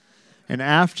And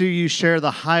after you share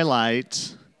the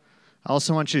highlight, I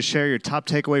also want you to share your top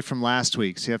takeaway from last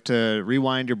week. So you have to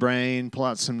rewind your brain, pull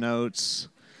out some notes.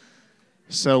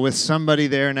 So with somebody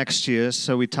there next to you,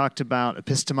 so we talked about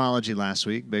epistemology last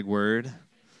week, big word.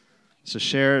 So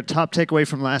share top takeaway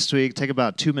from last week. Take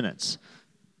about 2 minutes.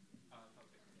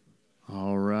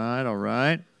 All right.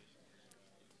 Well,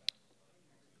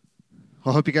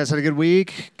 I hope you guys had a good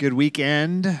week, good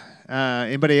weekend.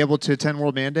 Anybody able to attend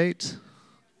World Mandate?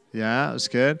 Yeah, it was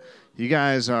good. You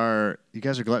guys are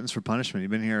gluttons for punishment.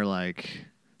 You've been here like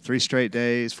 3 straight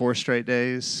days, 4 straight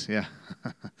days. Yeah.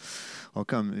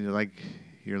 Welcome.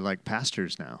 You're like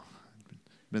pastors now.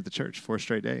 Been at the church 4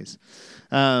 straight days.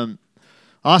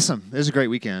 Awesome. It was a great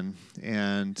weekend,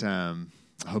 and I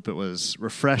hope it was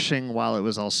refreshing while it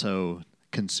was also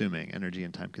consuming, energy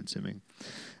and time consuming.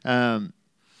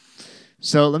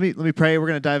 So let me pray. We're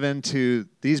going to dive into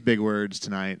these big words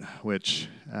tonight, which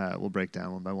we'll break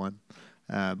down one by one.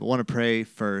 But want to pray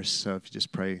first. So if you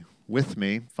just pray with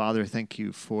me. Father, thank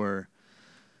you for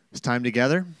this time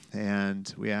together,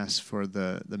 and we ask for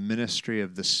the ministry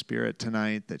of the Spirit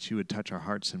tonight, that you would touch our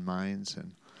hearts and minds.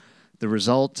 And the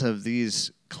result of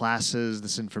these classes,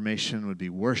 this information, would be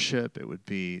worship. It would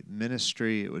be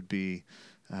ministry. It would be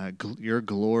your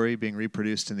glory being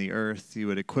reproduced in the earth. You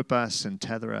would equip us and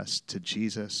tether us to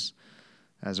Jesus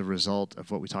as a result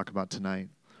of what we talk about tonight.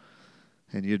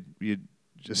 And you'd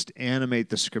just animate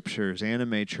the Scriptures,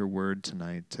 animate your word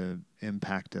tonight to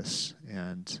impact us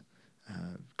and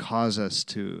cause us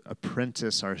to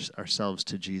apprentice ourselves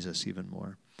to Jesus even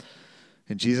more.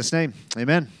 In Jesus' name,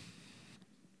 amen.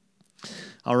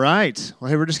 All right. Well,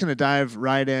 hey, we're just going to dive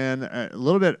right in. A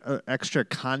little bit extra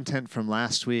content from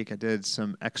last week. I did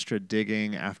some extra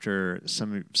digging after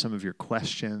some of your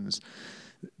questions.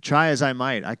 Try as I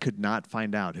might, I could not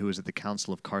find out who was at the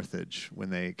Council of Carthage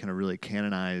when they kind of really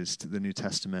canonized the New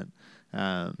Testament.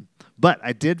 But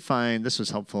I did find, this was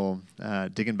helpful,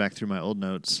 digging back through my old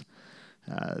notes.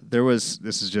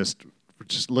 This is just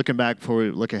looking back before we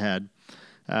look ahead.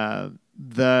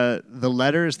 The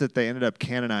letters that they ended up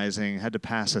canonizing had to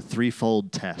pass a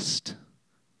 3-fold test.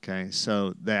 Okay,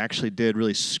 so they actually did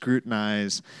really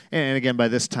scrutinize, and again, by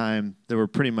this time, there were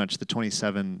pretty much the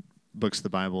 27 books of the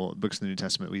Bible, books of the New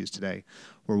Testament we use today,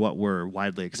 were what were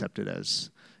widely accepted as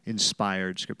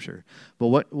inspired Scripture. But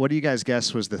what do you guys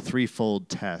guess was the 3-fold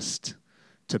test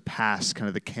to pass kind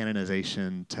of the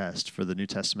canonization test for the New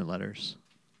Testament letters?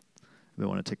 We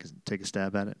want to take a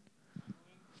stab at it?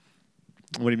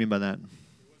 What do you mean by that? It wasn't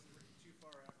written too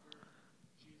far after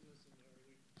Jesus and the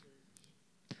early church,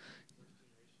 first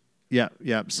generation.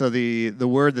 Yeah. So the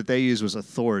word that they used was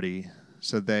authority.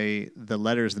 So the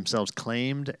letters themselves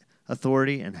claimed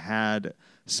authority and had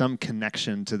some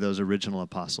connection to those original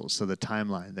apostles. So the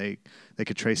timeline, they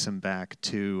could trace them back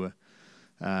to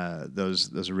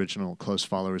those original close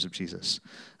followers of Jesus.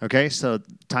 Okay, so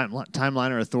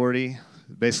timeline or authority,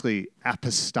 basically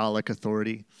apostolic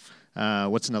authority.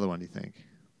 What's another one, do you think?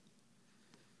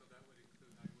 So that would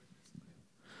include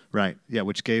eyewitness. Right, yeah,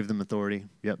 which gave them authority.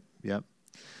 Yep.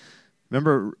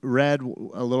 Remember, read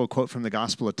a little quote from the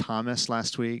Gospel of Thomas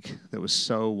last week that was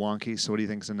so wonky. So what do you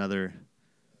think is another?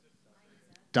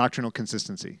 Doctrinal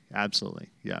consistency. Absolutely,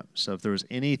 yeah. So if there was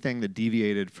anything that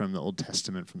deviated from the Old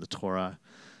Testament, from the Torah,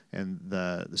 and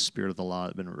the spirit of the law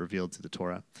had been revealed through the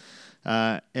Torah.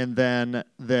 And then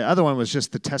the other one was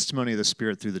just the testimony of the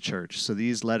Spirit through the church. So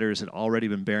these letters had already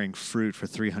been bearing fruit for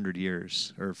 300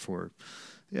 years, or for,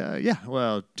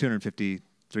 250,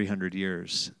 300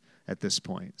 years at this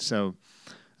point. So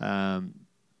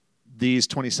these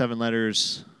 27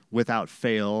 letters, without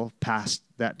fail, passed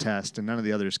that test, and none of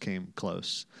the others came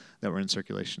close that were in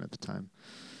circulation at the time.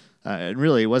 And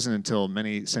really, it wasn't until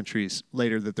many centuries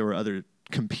later that there were other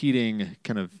competing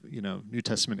kind of, New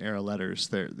Testament era letters.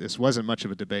 This wasn't much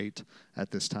of a debate at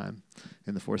this time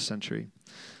in the 4th century.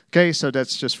 Okay, so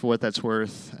that's just for what that's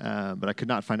worth, but I could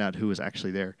not find out who was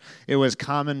actually there. It was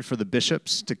common for the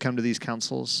bishops to come to these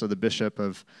councils, so the bishop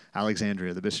of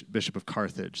Alexandria, the bishop of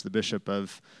Carthage, the bishop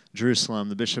of Jerusalem,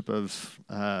 the bishop of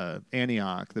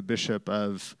Antioch, the bishop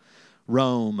of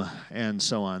Rome, and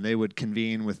so on. They would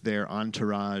convene with their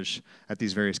entourage at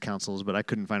these various councils, but I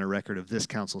couldn't find a record of this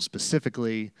council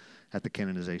specifically at the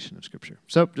canonization of Scripture.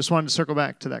 So just wanted to circle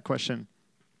back to that question.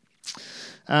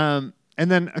 And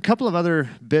then a couple of other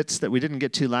bits that we didn't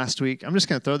get to last week. I'm just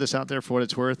going to throw this out there for what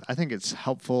it's worth. I think it's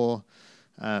helpful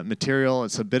material.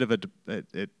 It's a bit of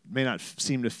it may not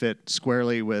seem to fit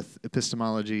squarely with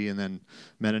epistemology and then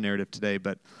metanarrative today,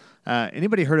 but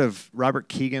anybody heard of Robert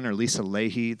Keegan or Lisa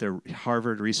Leahy? They're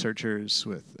Harvard researchers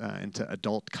into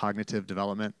adult cognitive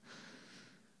development.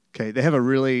 Okay, they have a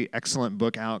really excellent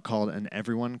book out called An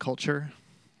Everyone Culture,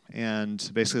 and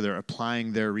basically they're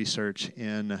applying their research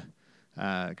in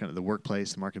kind of the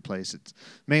workplace, the marketplace. It's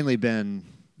mainly been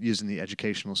used in the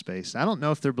educational space. I don't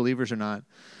know if they're believers or not,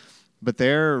 but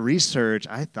their research,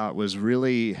 I thought, was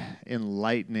really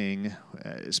enlightening,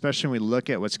 especially when we look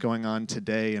at what's going on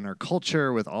today in our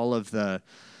culture with all of the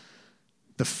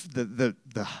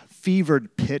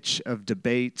fevered pitch of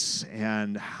debates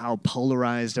and how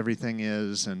polarized everything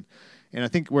is. And I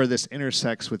think where this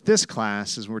intersects with this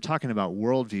class is when we're talking about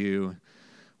worldview,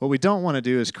 what we don't want to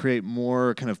do is create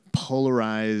more kind of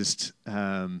polarized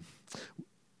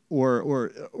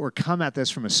or come at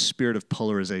this from a spirit of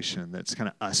polarization that's kind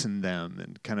of us and them,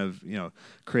 and kind of,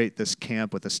 create this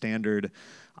camp with a standard.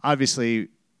 Obviously,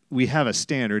 we have a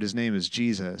standard. His name is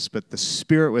Jesus, but the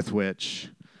spirit with which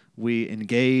we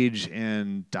engage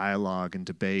in dialogue and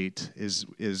debate is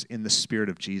in the spirit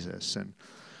of Jesus. And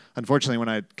unfortunately, when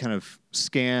I kind of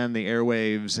scan the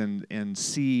airwaves and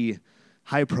see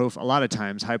a lot of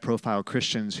times high-profile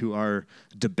Christians who are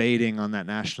debating on that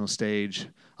national stage,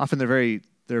 often they're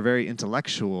very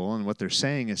intellectual and what they're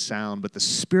saying is sound, but the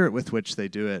spirit with which they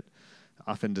do it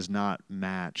often does not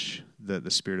match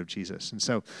the spirit of Jesus. And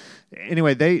so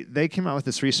anyway, they came out with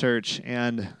this research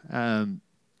and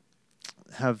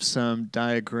have some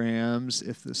diagrams,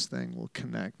 if this thing will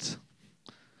connect.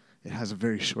 It has a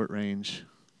very short range.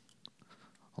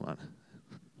 Hold on.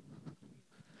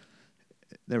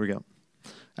 There we go.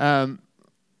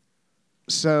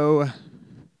 So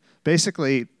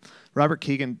basically, Robert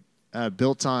Keegan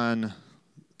built on,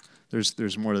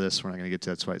 there's more to this we're not going to get to,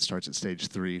 that's why it starts at stage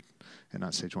 3 and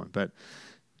not stage 1. But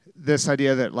this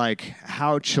idea that like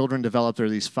how children develop, there are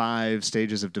these 5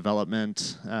 stages of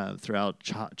development throughout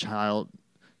childhood,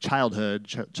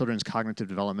 children's cognitive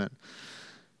development.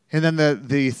 And then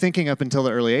the thinking up until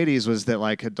the early 80s was that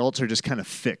like adults are just kind of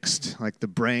fixed. Like the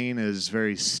brain is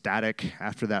very static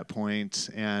after that point,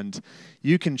 and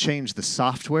you can change the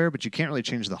software, but you can't really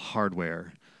change the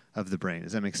hardware of the brain.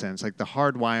 Does that make sense? Like the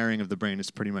hard wiring of the brain is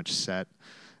pretty much set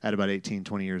at about 18,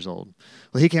 20 years old.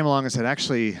 Well, he came along and said,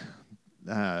 actually,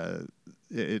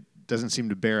 it doesn't seem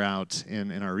to bear out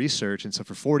in our research. And so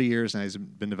for 40 years now, he's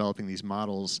been developing these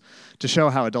models to show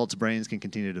how adults' brains can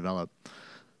continue to develop.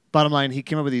 Bottom line, he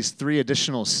came up with these 3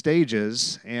 additional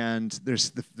stages, and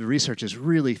the research is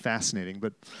really fascinating.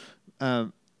 But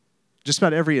just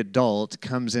about every adult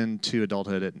comes into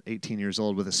adulthood at 18 years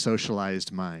old with a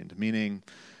socialized mind, meaning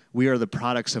we are the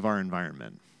products of our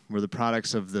environment. We're the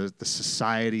products of the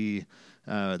society,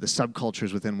 the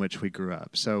subcultures within which we grew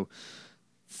up. So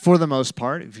for the most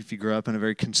part, if you grew up in a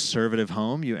very conservative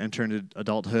home, you enter into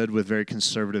adulthood with very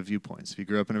conservative viewpoints. If you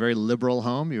grew up in a very liberal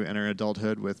home, you enter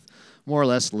adulthood with more or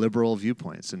less liberal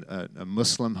viewpoints. A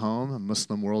Muslim home, a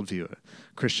Muslim worldview. A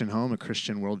Christian home, a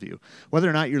Christian worldview. Whether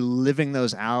or not you're living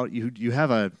those out, you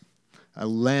have a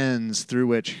lens through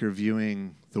which you're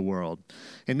viewing the world.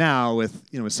 And now with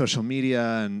social media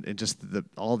and just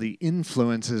all the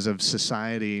influences of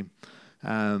society,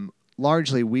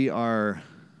 largely we are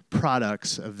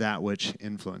products of that which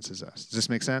influences us. Does this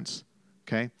make sense?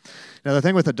 Okay. Now the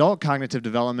thing with adult cognitive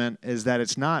development is that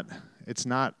it's not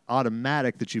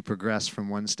automatic that you progress from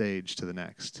one stage to the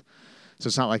next. So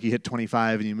it's not like you hit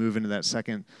 25 and you move into that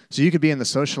second. So you could be in the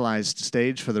socialized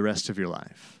stage for the rest of your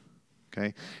life.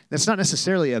 Okay. That's not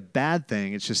necessarily a bad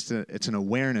thing. It's just it's an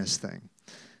awareness thing.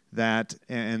 That,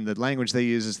 and the language they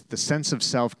use is the sense of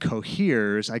self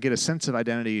coheres. I get a sense of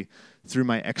identity through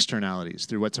my externalities,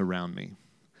 through what's around me.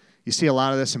 You see a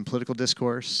lot of this in political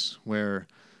discourse where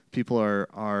people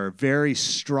are very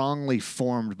strongly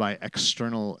formed by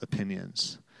external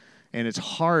opinions. And it's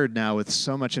hard now with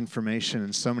so much information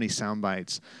and so many sound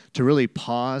bites to really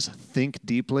pause, think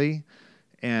deeply,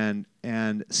 and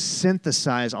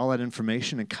synthesize all that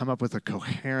information and come up with a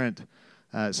coherent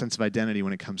sense of identity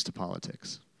when it comes to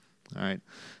politics. All right.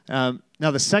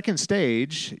 Now, the second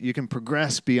stage, you can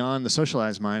progress beyond the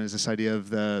socialized mind, is this idea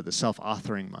of the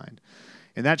self-authoring mind.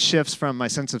 And that shifts from my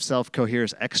sense of self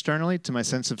coheres externally to my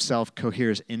sense of self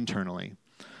coheres internally.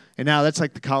 And now that's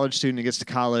like the college student who gets to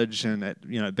college, and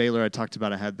at Baylor I talked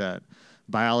about, I had that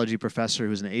biology professor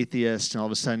who's an atheist, and all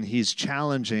of a sudden he's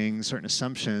challenging certain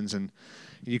assumptions, and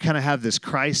you kind of have this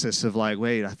crisis of like,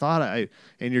 wait, and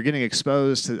you're getting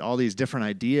exposed to all these different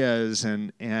ideas,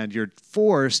 and you're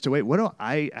forced to, wait, what do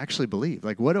I actually believe?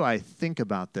 Like, what do I think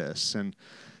about this?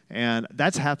 And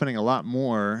that's happening a lot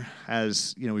more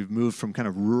as we've moved from kind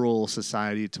of rural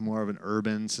society to more of an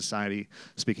urban society,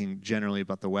 speaking generally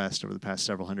about the West over the past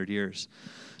several hundred years.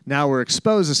 Now we're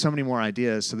exposed to so many more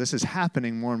ideas, so this is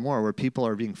happening more and more where people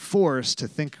are being forced to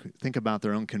think about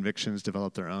their own convictions,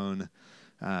 develop their own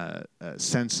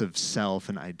sense of self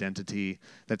and identity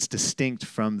that's distinct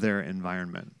from their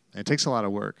environment. It takes a lot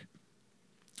of work.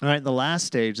 All right, the last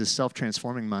stage, the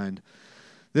self-transforming mind.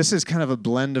 This is kind of a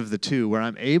blend of the two, where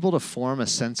I'm able to form a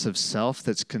sense of self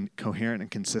that's coherent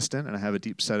and consistent, and I have a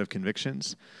deep set of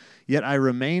convictions. Yet I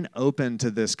remain open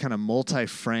to this kind of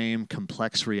multi-frame,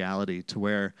 complex reality, to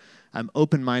where I'm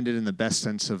open-minded in the best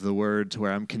sense of the word, to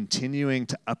where I'm continuing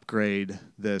to upgrade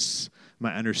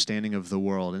my understanding of the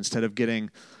world, instead of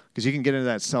getting, because you can get into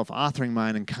that self-authoring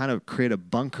mind and kind of create a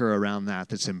bunker around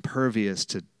that's impervious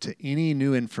to any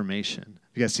new information.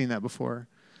 Have you guys seen that before?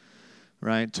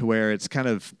 Right? To where it's kind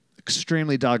of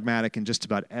extremely dogmatic in just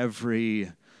about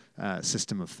every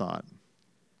system of thought.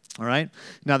 All right?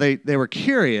 Now, they were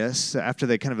curious after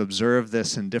they kind of observed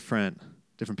this in different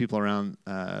people around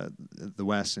the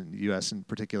West and the U.S. in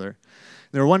particular.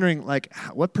 They were wondering, like,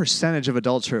 what percentage of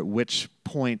adults are at which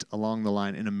point along the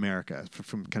line in America,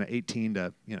 from kind of 18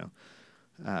 to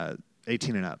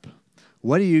 18 and up.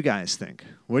 What do you guys think?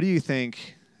 What do you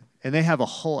think? And they have a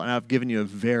whole, and I've given you a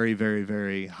very, very,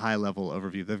 very high-level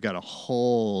overview. They've got a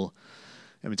whole,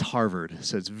 it's Harvard,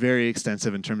 so it's very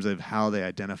extensive in terms of how they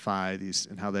identify these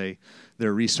and how their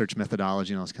research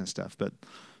methodology and all this kind of stuff. But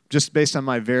just based on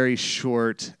my very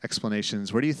short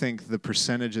explanations, where do you think the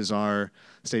percentages are?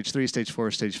 Stage 3, stage 4,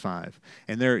 stage 5.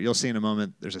 And there, you'll see in a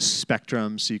moment, there's a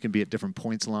spectrum, so you can be at different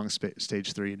points along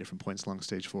stage 3 and different points along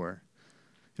stage 4.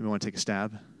 Anybody want to take a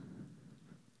stab?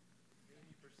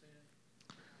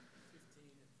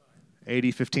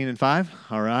 80, 15, and 5?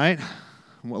 All right.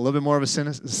 A little bit more of a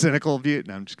cynical view.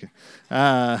 No, I'm just kidding.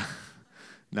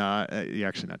 No, you're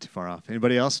actually not too far off.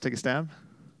 Anybody else take a stab?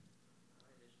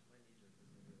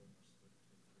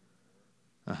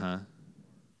 Uh-huh.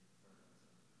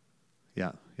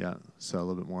 Yeah. So a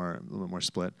little bit more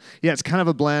split. Yeah, it's kind of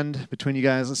a blend between you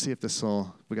guys. Let's see if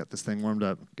we got this thing warmed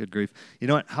up. Good grief. You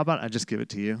know what? How about I just give it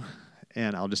to you,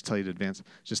 and I'll just tell you to advance.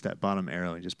 Just that bottom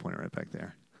arrow, and just point it right back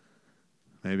there.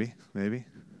 Maybe.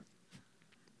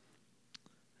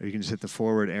 Or you can just hit the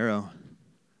forward arrow.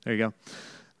 There you go.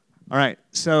 All right,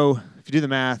 so if you do the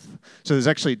math, so there's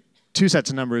actually two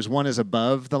sets of numbers. One is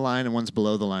above the line and one's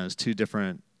below the line. It's two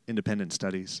different independent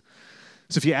studies.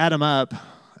 So if you add them up,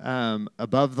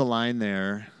 above the line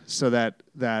there, so that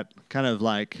kind of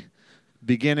like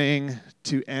beginning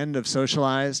to end of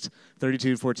socialized,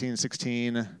 32, 14,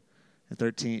 16, and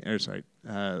 13,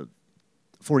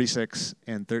 46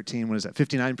 and 13, what is that,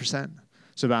 59%?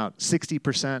 So about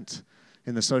 60%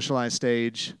 in the socialized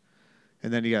stage,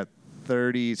 and then you got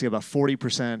 30, so you got about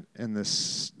 40% in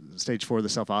this stage 4, the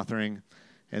self-authoring,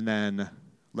 and then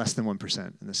less than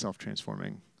 1% in the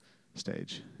self-transforming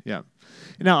stage. Yeah.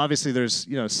 Now, obviously, there's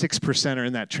 6% are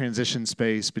in that transition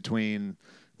space between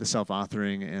the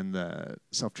self-authoring and the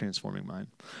self-transforming mind.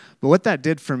 But what that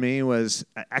did for me was,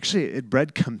 actually, it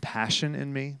bred compassion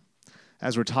in me.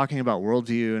 As we're talking about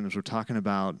worldview and as we're talking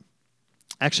about,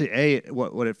 actually,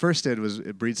 what it first did was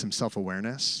it breeds some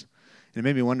self-awareness. And it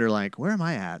made me wonder, like, where am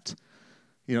I at?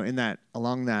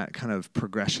 Along that kind of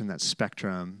progression, that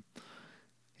spectrum.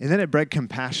 And then it bred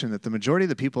compassion that the majority of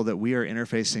the people that we are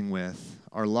interfacing with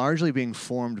are largely being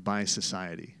formed by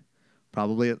society.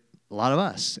 Probably a lot of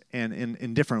us, and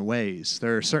in different ways.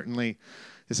 There are certainly,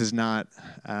 this is not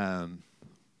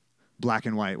black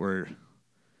and white, where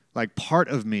like part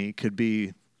of me could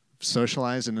be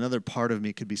socialized and another part of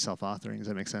me could be self-authoring. Does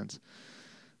that make sense?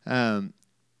 And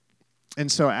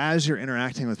so as you're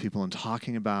interacting with people and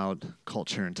talking about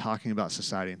culture and talking about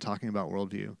society and talking about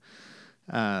worldview,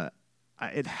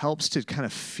 it helps to kind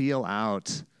of feel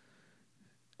out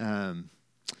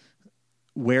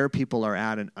where people are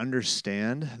at and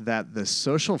understand that the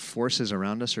social forces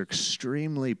around us are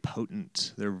extremely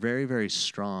potent. They're very, very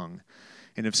strong.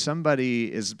 And if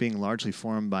somebody is being largely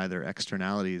formed by their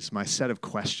externalities, my set of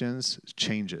questions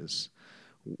changes.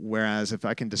 Whereas if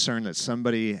I can discern that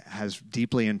somebody has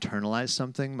deeply internalized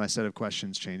something, my set of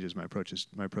questions changes, my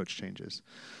approach changes.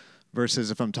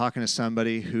 Versus if I'm talking to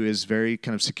somebody who is very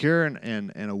kind of secure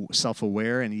and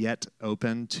self-aware and yet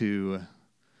open to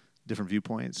different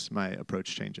viewpoints, my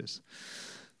approach changes.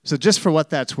 So just for what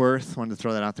that's worth, wanted to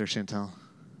throw that out there, Chantel.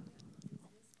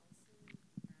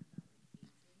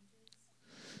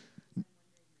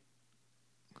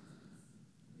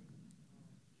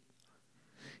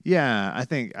 Yeah, I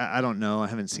think, I don't know, I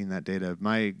haven't seen that data.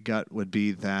 My gut would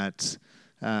be that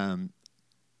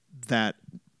that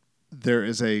there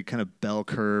is a kind of bell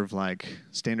curve, like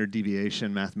standard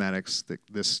deviation mathematics, that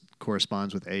this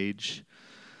corresponds with age,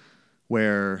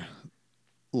 where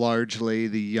largely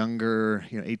the younger,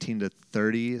 18 to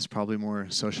 30 is probably more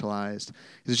socialized.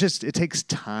 It takes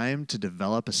time to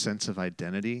develop a sense of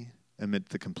identity amid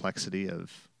the complexity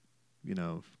of,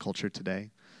 culture today.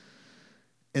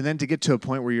 And then to get to a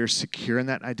point where you're secure in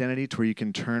that identity, to where you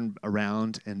can turn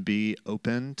around and be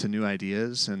open to new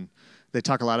ideas. And they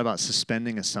talk a lot about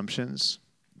suspending assumptions.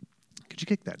 Could you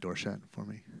kick that door shut for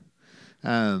me?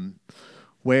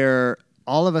 Where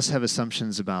all of us have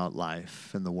assumptions about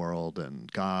life and the world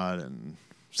and God and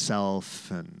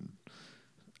self and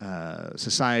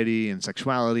society and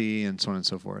sexuality and so on and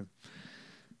so forth.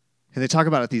 And they talk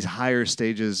about at these higher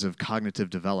stages of cognitive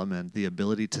development, the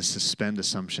ability to suspend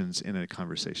assumptions in a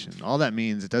conversation. All that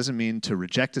means, it doesn't mean to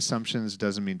reject assumptions, it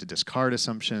doesn't mean to discard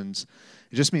assumptions.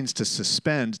 It just means to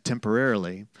suspend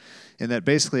temporarily. And that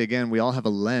basically, again, we all have a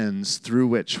lens through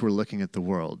which we're looking at the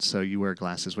world. So you wear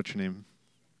glasses. What's your name?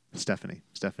 Stephanie.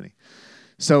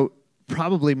 So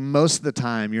probably most of the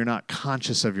time, you're not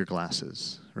conscious of your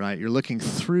glasses, right? You're looking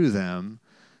through them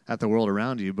at the world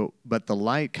around you, but the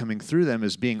light coming through them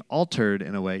is being altered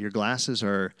in a way. Your glasses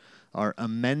are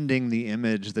amending the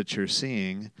image that you're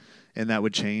seeing, and that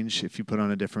would change if you put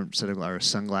on a different set of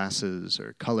sunglasses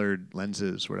or colored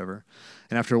lenses, whatever.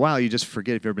 And after a while, you just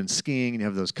forget. If you've ever been skiing and you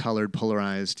have those colored,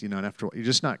 polarized, and after a while, you're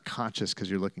just not conscious because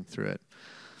you're looking through it.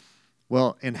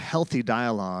 Well, in healthy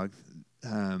dialogue,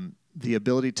 the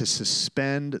ability to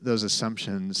suspend those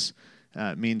assumptions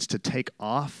means to take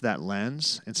off that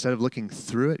lens. Instead of looking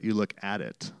through it, you look at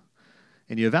it,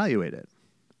 and you evaluate it.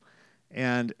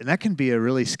 And that can be a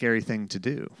really scary thing to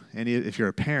do. And if you're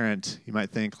a parent, you might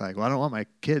think like, well, I don't want my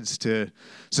kids to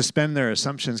suspend their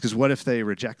assumptions because what if they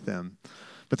reject them?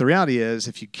 But the reality is,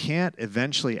 if you can't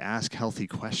eventually ask healthy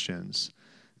questions,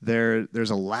 there's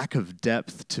a lack of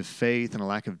depth to faith and a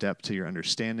lack of depth to your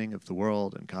understanding of the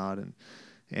world and God.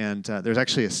 And there's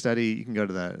actually a study. You can go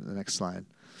to the next slide.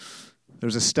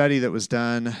 There's a study that was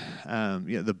done,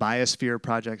 the Biosphere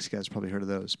projects. You guys probably heard of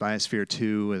those. Biosphere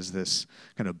 2 is this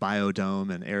kind of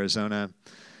biodome in Arizona.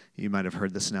 You might have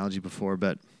heard this analogy before,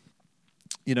 but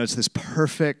it's this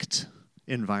perfect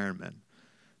environment,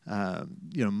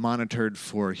 monitored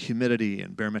for humidity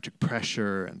and barometric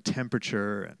pressure and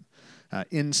temperature and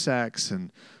insects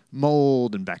and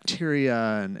mold and bacteria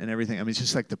and everything. I mean, it's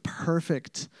just like the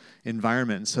perfect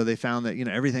environment. And so they found that,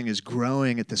 everything is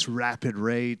growing at this rapid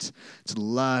rate. It's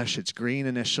lush, it's green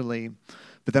initially.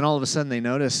 But then all of a sudden they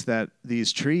noticed that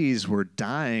these trees were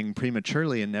dying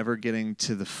prematurely and never getting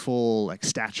to the full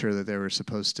stature that they were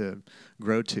supposed to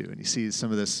grow to. And you see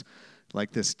some of this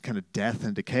this kind of death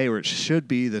and decay where it should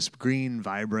be this green,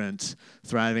 vibrant,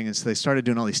 thriving. And so they started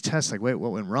doing all these tests like, wait,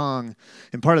 what went wrong?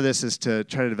 And part of this is to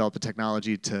try to develop a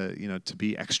technology to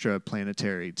be extra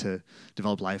planetary, to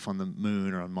develop life on the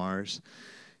moon or on Mars.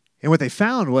 And what they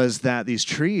found was that these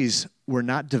trees were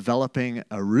not developing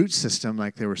a root system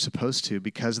like they were supposed to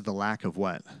because of the lack of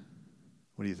what?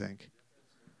 What do you think?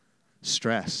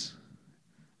 Stress.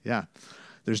 Yeah.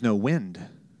 There's no wind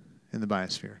in the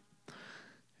biosphere.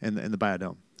 In the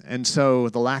biodome. And so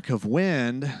the lack of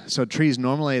wind, so trees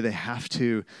normally they have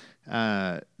to,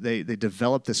 they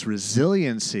develop this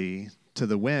resiliency to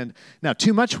the wind. Now,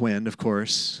 too much wind, of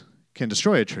course, can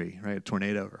destroy a tree, right? A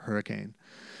tornado or hurricane.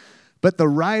 But the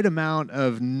right amount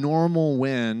of normal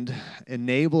wind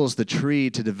enables the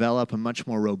tree to develop a much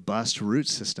more robust root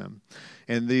system.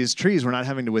 And these trees were not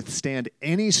having to withstand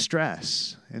any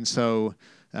stress. And so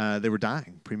they were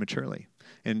dying prematurely.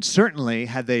 And certainly,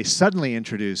 had they suddenly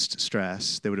introduced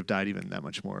stress, they would have died even that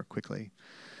much more quickly.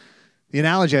 The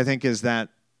analogy, I think, is that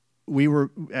we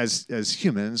were, as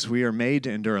humans, we are made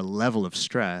to endure a level of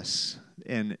stress,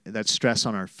 and that's stress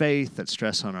on our faith, that's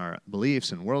stress on our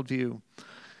beliefs and worldview.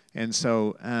 And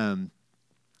so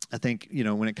I think,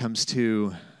 when it comes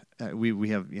to, we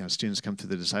have students come through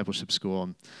the discipleship school,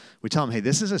 and we tell them, hey,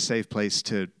 this is a safe place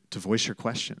to voice your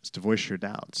questions, to voice your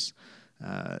doubts.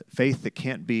 Faith that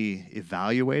can't be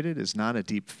evaluated is not a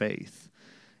deep faith.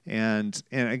 And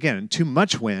again, too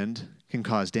much wind can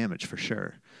cause damage for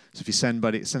sure. So if you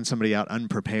send somebody out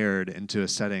unprepared into a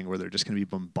setting where they're just going to be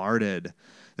bombarded,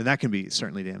 then that can be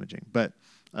certainly damaging. But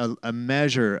a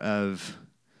measure of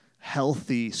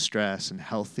healthy stress and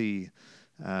healthy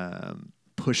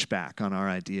pushback on our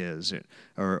ideas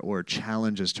or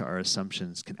challenges to our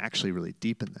assumptions can actually really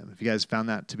deepen them. Have you guys found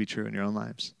that to be true in your own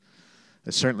lives?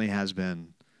 It certainly has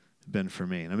been for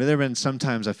me. I mean, there have been some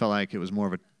times I felt like it was more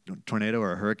of a tornado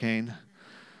or a hurricane,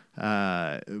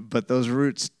 but those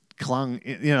roots clung,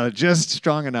 just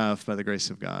strong enough by the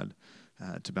grace of God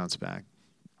to bounce back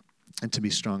and to be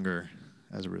stronger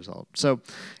as a result. So,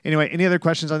 anyway, any other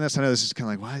questions on this? I know this is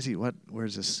kind of like,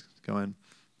 where's this going?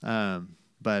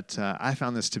 But I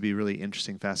found this to be really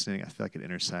interesting, fascinating. I feel like it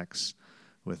intersects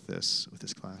with this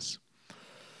class.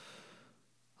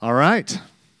 All right,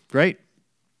 great.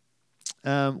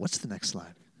 What's the next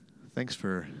slide? Thanks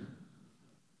for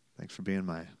being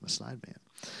my slide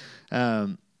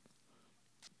man.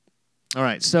 All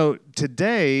right, so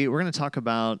today we're going to talk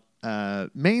about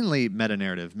mainly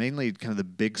metanarrative, mainly kind of the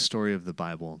big story of the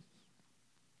Bible,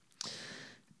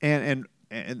 and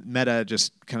meta,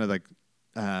 just kind of like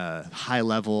high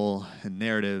level, and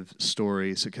narrative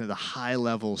story, so kind of the high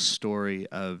level story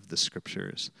of the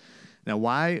scriptures. Now,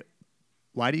 why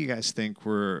do you guys think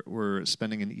we're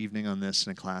spending an evening on this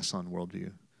in a class on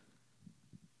worldview?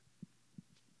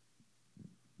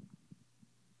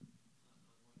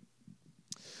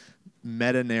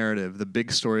 Meta-narrative, the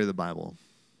big story of the Bible.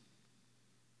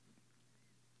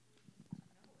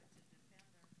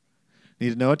 Need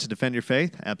to know it to defend your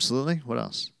faith? Absolutely. What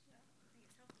else?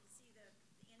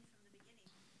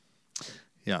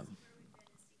 Yeah.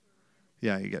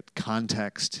 Yeah, you get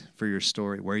context for your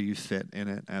story, where you fit in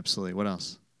it. Absolutely. What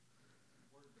else?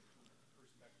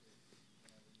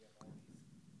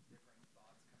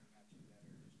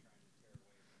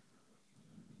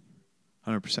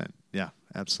 100%. Yeah,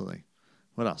 absolutely.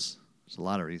 What else? There's a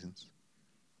lot of reasons.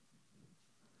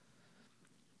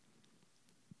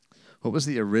 What was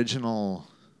the original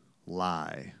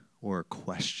lie or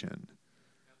question?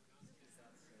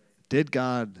 Did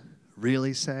God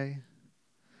really say?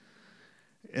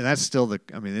 And that's still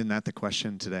isn't that the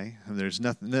question today? I mean, there's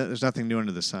nothing new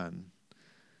under the sun.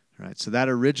 Right? So that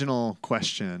original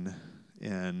question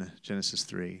in Genesis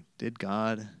 3, did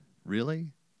God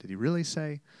really? Did he really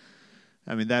say?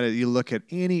 I mean, that you look at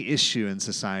any issue in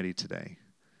society today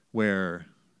where,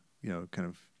 kind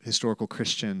of historical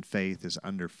Christian faith is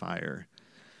under fire.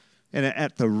 And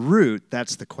at the root,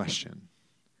 that's the question.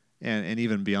 And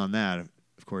even beyond that,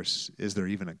 of course, is there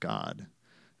even a God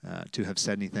to have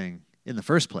said anything in the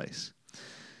first place?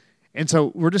 And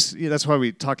so we're just, that's why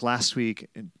we talked last week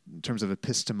in terms of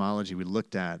epistemology. We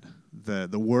looked at the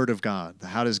Word of God.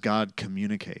 How does God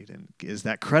communicate? And is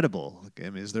that credible? I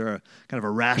mean, is there a kind of a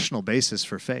rational basis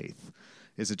for faith?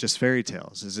 Is it just fairy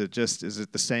tales? Is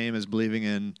it the same as believing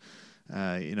in,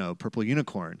 purple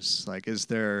unicorns? Like, is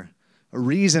there a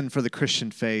reason for the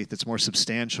Christian faith that's more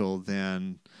substantial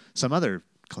than some other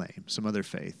claim, some other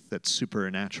faith that's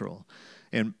supernatural?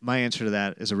 And my answer to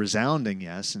that is a resounding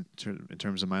yes in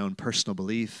terms of my own personal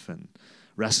belief and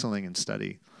wrestling and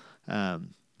study.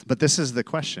 But this is the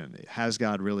question. Has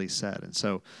God really said? And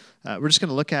so we're just going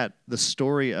to look at the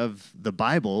story of the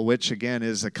Bible, which, again,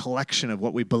 is a collection of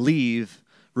what we believe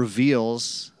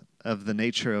reveals of the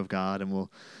nature of God. And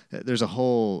there's a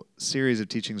whole series of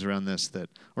teachings around this that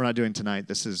we're not doing tonight.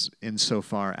 This is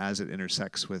insofar as it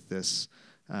intersects with this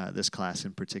class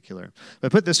in particular. But I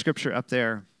put this scripture up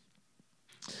there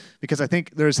because I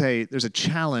think there's a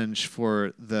challenge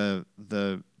for the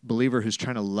believer who's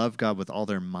trying to love God with all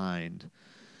their mind,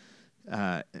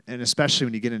 and especially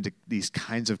when you get into these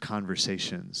kinds of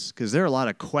conversations, because there are a lot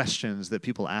of questions that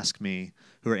people ask me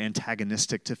who are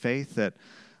antagonistic to faith that,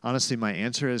 honestly, my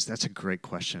answer is, that's a great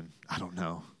question. I don't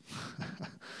know.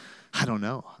 I don't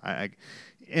know.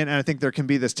 And I think there can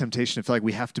be this temptation to feel like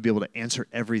we have to be able to answer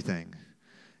everything.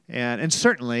 And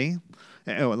certainly,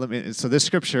 so this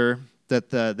scripture, that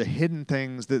the hidden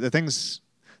things, the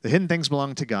hidden things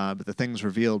belong to God, but the things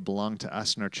revealed belong to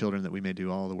us and our children, that we may do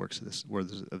all the works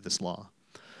of this law.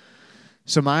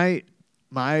 So my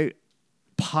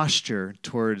posture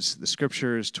towards the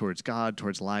scriptures, towards God,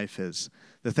 towards life is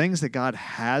the things that God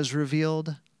has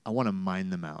revealed, I want to mine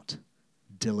them out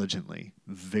diligently,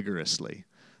 vigorously.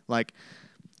 Like,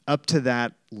 up to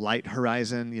that light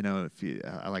horizon,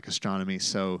 I like astronomy,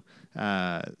 so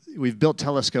we've built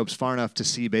telescopes far enough to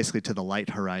see basically to the light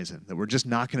horizon, that we're just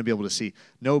not going to be able to see.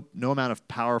 No amount of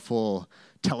powerful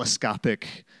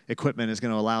telescopic equipment is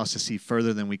going to allow us to see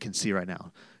further than we can see right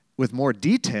now. With more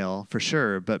detail, for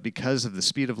sure, but because of the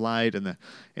speed of light and the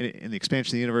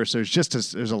expansion of the universe,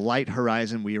 there's a light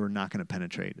horizon we are not going to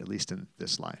penetrate, at least in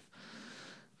this life.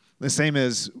 The same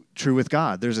is true with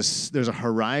God. There's a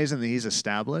horizon that he's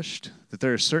established, that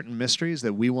there are certain mysteries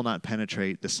that we will not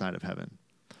penetrate this side of heaven.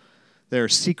 There are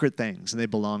secret things, and they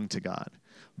belong to God.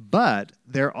 But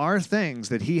there are things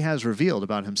that he has revealed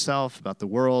about himself, about the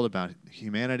world, about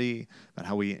humanity, about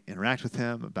how we interact with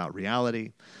him, about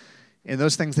reality. And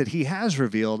those things that he has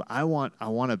revealed, I want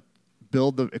to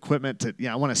build the equipment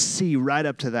I want to see right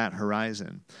up to that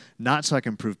horizon. Not so I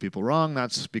can prove people wrong,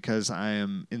 not because I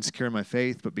am insecure in my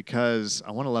faith, but because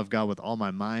I want to love God with all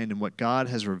my mind, and what God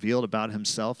has revealed about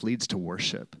himself leads to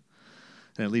worship,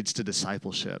 and it leads to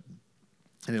discipleship,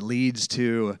 and it leads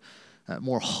to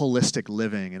more holistic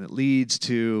living, and it leads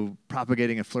to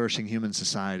propagating a flourishing human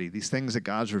society. These things that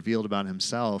God's revealed about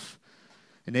himself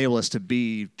enable us to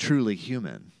be truly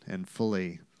human and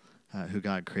fully who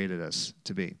God created us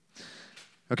to be.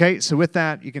 Okay, so with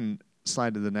that, you can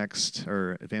slide to the next,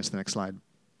 or advance to the next slide.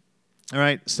 All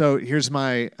right, so here's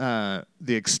my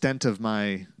the extent of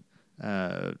my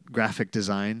graphic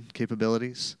design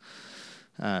capabilities.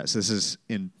 So this is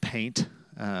in Paint,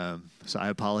 so I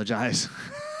apologize.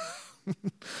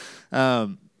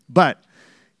 But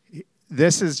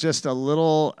this is just a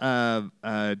little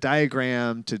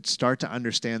diagram to start to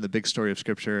understand the big story of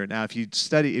Scripture. Now, if you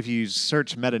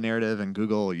search Metanarrative in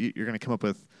Google, you're going to come up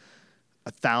with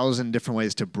 1,000 different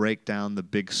ways to break down the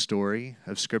big story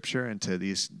of Scripture into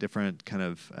these different kind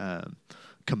of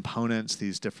components,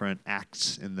 these different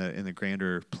acts in the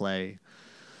grander play.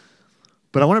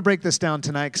 But I want to break this down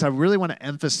tonight because I really want to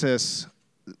emphasize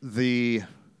these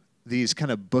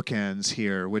kind of bookends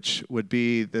here, which would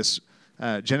be this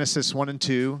Genesis 1 and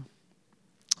 2,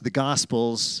 the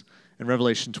Gospels, and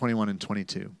Revelation 21 and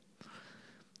 22.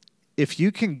 If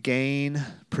you can gain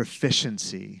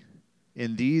proficiency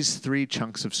in these three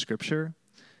chunks of Scripture,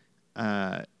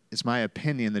 it's my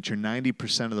opinion that you're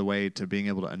 90% of the way to being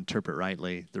able to interpret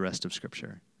rightly the rest of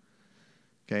Scripture.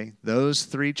 Okay? Those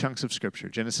three chunks of Scripture,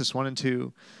 Genesis 1 and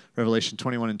 2, Revelation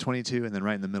 21 and 22, and then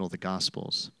right in the middle, the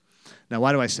Gospels. Now,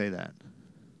 why do I say that?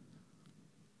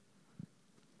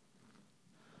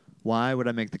 Why would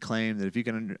I make the claim that if you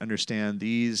can understand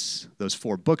those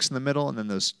 4 books in the middle, and then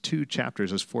those 4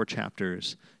 chapters,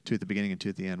 2 at the beginning and 2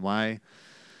 at the end, why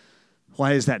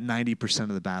is that 90%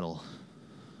 of the battle?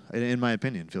 In my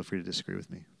opinion, feel free to disagree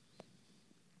with me.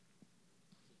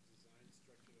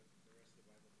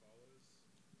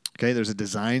 Okay, there's a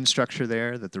design structure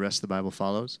there that the rest of the Bible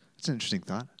follows. That's an interesting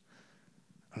thought.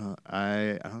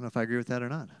 I don't know if I agree with that or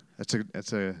not. I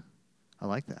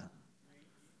like that.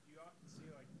 You often see,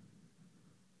 like,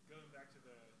 going back to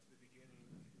the beginning,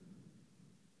 and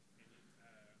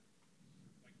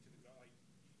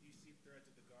you see threads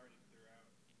of the garden throughout.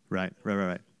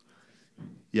 Right.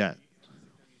 Yeah.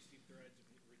 You see threads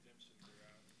of redemption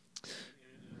throughout,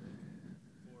 and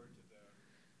forward to what's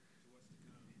to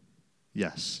come.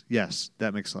 Yes,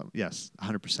 that makes sense. Yes,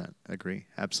 100% agree.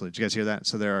 Absolutely. Did you guys hear that?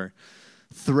 So there are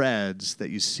threads that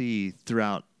you see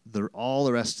throughout all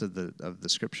the rest of the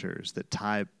Scriptures that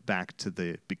tie back to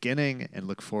the beginning and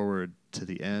look forward to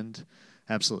the end.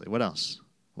 Absolutely. What else?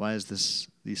 Why are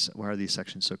these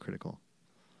sections so critical?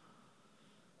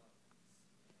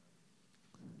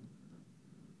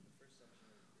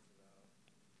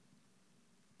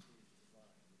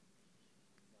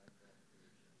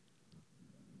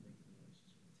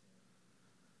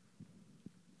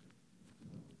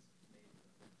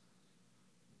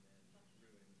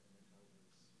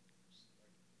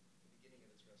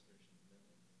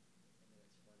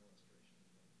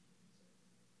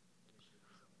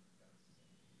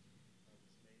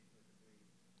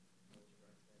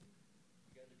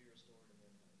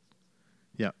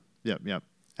 Yep.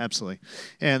 Absolutely.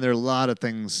 And there are a lot of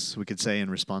things we could say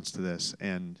in response to this.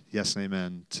 And yes and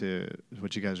amen to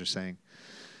what you guys are saying.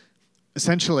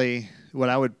 Essentially, what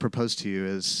I would propose to you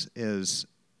is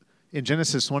in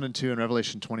Genesis 1 and 2 and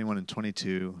Revelation 21 and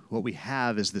 22, what we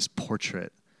have is this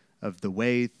portrait of the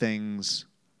way things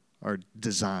are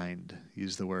designed,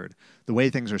 use the word, the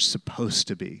way things are supposed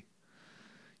to be.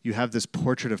 You have this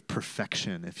portrait of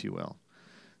perfection, if you will,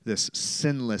 this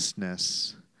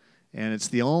sinlessness. And it's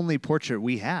the only portrait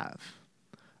we have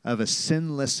of a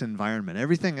sinless environment.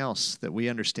 Everything else that we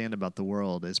understand about the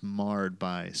world is marred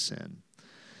by sin.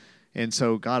 And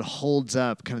so God holds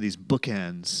up kind of these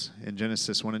bookends in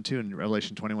Genesis 1 and 2 and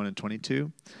Revelation 21 and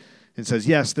 22 and says,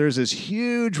 yes, there's this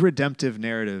huge redemptive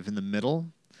narrative in the middle,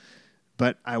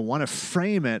 but I want to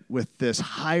frame it with this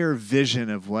higher vision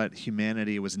of what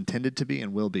humanity was intended to be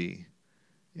and will be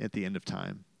at the end of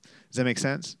time. Does that make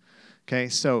sense? Okay,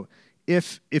 so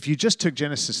if you just took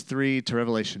Genesis 3 to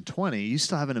Revelation 20, you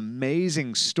still have an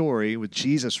amazing story with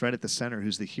Jesus right at the center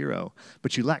who's the hero,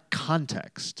 but you lack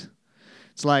context.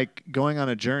 It's like going on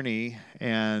a journey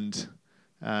and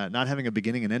not having a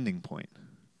beginning and ending point,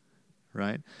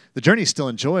 right? The journey is still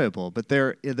enjoyable, but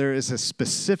there is a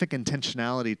specific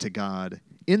intentionality to God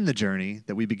in the journey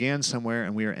that we began somewhere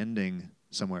and we are ending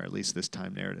somewhere, at least this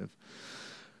time narrative.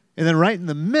 And then right in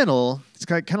the middle, it's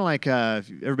kind of like, if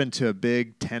you've ever been to a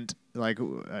big tent, like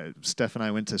Steph and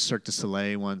I went to Cirque du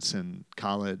Soleil once in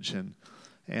college,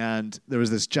 and there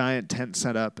was this giant tent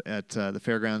set up at the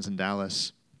fairgrounds in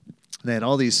Dallas. They had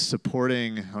all these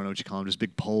supporting, I don't know what you call them, just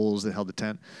big poles that held the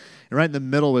tent. And right in the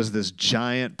middle was this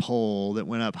giant pole that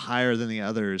went up higher than the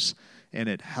others, and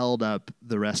it held up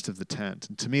the rest of the tent.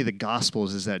 And to me, the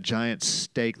Gospels is that giant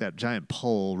stake, that giant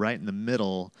pole right in the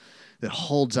middle that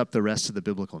holds up the rest of the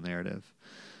biblical narrative.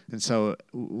 And so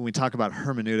when we talk about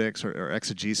hermeneutics or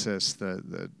exegesis,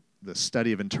 the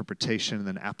study of interpretation and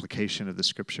then application of the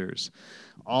scriptures,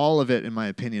 all of it, in my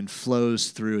opinion,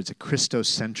 flows through. It's a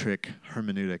Christocentric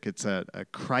hermeneutic. It's a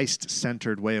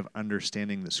Christ-centered way of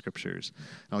understanding the scriptures.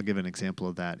 And I'll give an example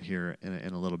of that here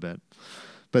in a little bit.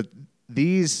 But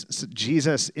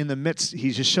Jesus, in the midst,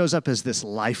 he just shows up as this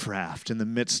life raft in the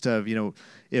midst of,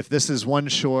 if this is one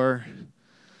shore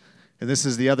and this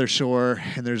is the other shore,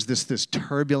 and there's this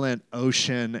turbulent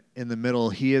ocean in the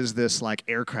middle. He is this like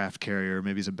aircraft carrier,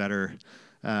 maybe is a better,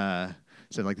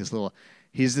 like this little,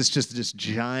 he's this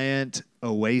giant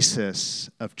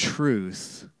oasis of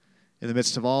truth in the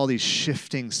midst of all these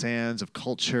shifting sands of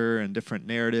culture and different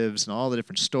narratives and all the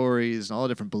different stories and all the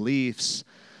different beliefs.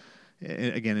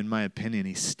 Again, in my opinion,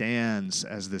 he stands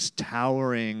as this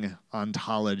towering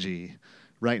ontology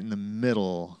right in the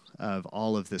middle of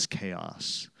all of this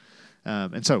chaos.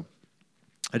 And so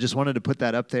I just wanted to put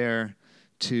that up there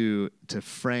to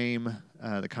frame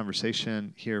the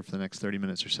conversation here for the next 30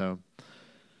 minutes or so.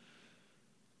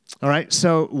 All right,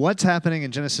 so what's happening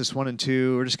in Genesis 1 and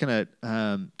 2? We're just going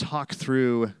to talk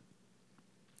through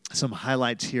some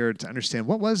highlights here to understand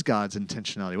what was God's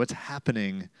intentionality, what's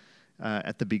happening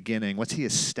at the beginning, what's he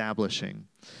establishing.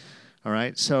 All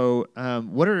right, so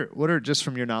what are just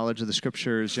from your knowledge of the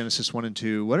scriptures, Genesis 1 and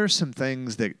 2, what are some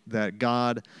things that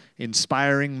God,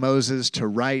 inspiring Moses to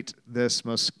write this,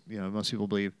 most people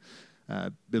believe,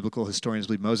 biblical historians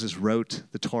believe Moses wrote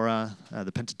the Torah,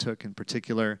 the Pentateuch in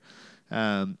particular.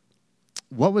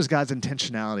 What was God's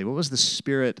intentionality? What was the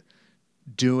Spirit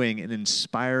doing in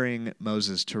inspiring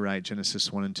Moses to write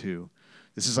Genesis 1 and 2?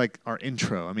 This is like our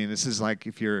intro. I mean, this is like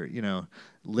if you're,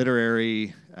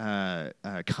 literary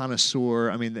connoisseur.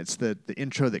 I mean, it's the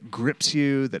intro that grips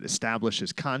you, that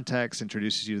establishes context,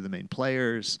 introduces you to the main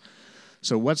players.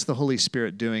 So what's the Holy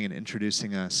Spirit doing in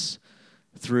introducing us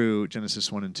through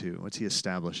Genesis 1 and 2? What's he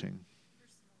establishing?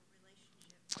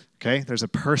 Okay, there's a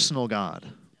personal God.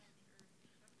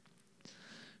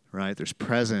 Right? There's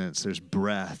presence, there's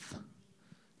breath.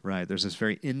 Right? There's this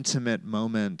very intimate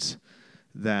moment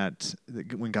that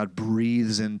when God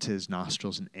breathes into his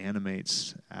nostrils and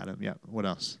animates Adam. Yeah, what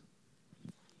else?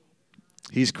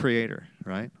 He's creator,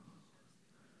 right?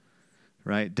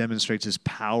 Right? Demonstrates his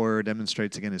power,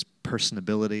 demonstrates, again, his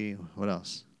personability. What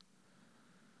else?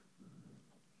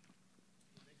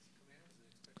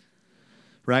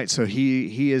 Right, so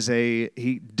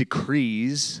he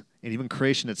decrees, and even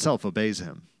creation itself obeys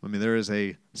him. I mean, there is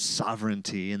a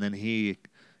sovereignty, and then he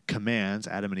commands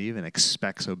Adam and Eve and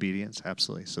expects obedience.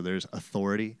 Absolutely. So there's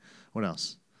authority. What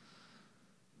else?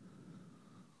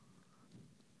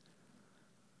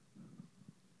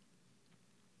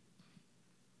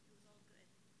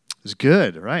 It's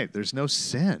good, right? There's no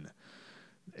sin.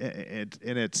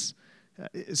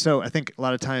 So I think a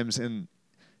lot of times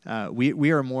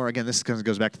we are more, again, this kind of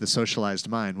goes back to the socialized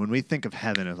mind. When we think of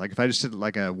heaven, like if I just did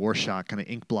like a Warshak kind of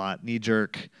ink blot, knee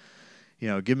jerk,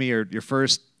 give me your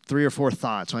first 3 or 4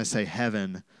 thoughts when I say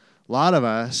heaven. A lot of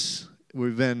us,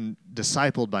 we've been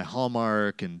discipled by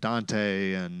Hallmark and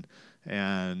Dante and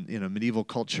medieval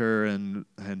culture and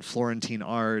Florentine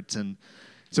art, and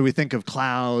so we think of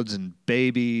clouds and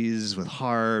babies with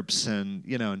harps and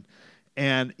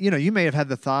you may have had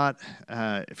the thought,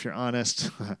 if you're honest,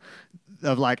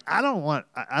 of like I don't want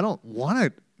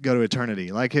to go to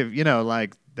eternity. Like if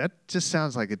that just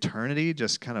sounds like eternity,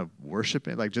 just kind of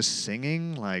worshiping, like just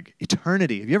singing, like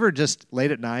eternity. Have you ever just late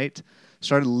at night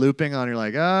started looping on, you're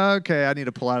like, oh, okay, I need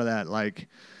to pull out of that.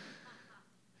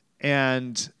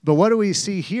 But what do we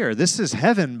see here? This is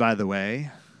heaven, by the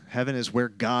way. Heaven is where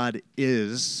God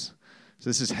is. So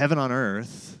this is heaven on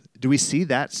earth. Do we see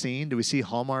that scene? Do we see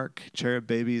Hallmark cherub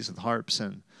babies with harps?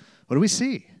 And what do we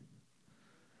see?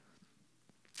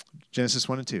 Genesis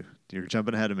 1 and 2. You're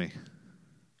jumping ahead of me.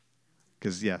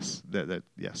 Because yes,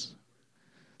 yes.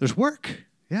 There's work.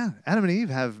 Yeah, Adam and Eve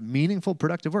have meaningful,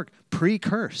 productive work.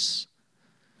 Pre-curse,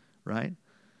 right?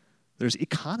 There's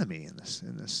economy in this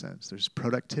sense. There's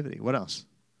productivity. What else?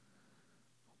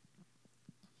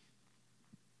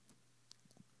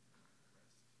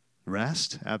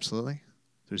 Rest, absolutely.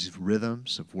 There's these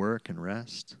rhythms of work and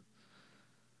rest.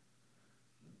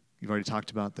 You've already talked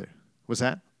about there. What's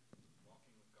that?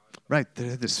 Right,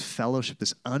 this fellowship,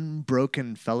 this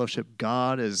unbroken fellowship.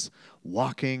 God is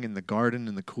walking in the garden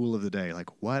in the cool of the day. Like,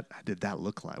 what did that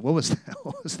look like? What was that?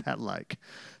 What was that like?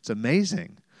 It's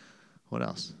amazing. What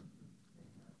else?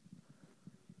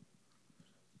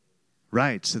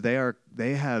 Right, so they're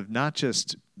not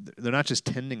just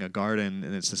tending a garden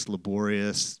and it's this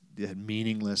laborious,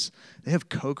 meaningless. They have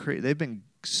co-created. They've been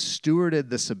stewarded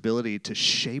this ability to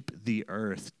shape the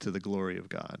earth to the glory of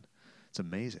God. It's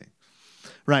amazing.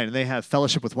 Right, and they have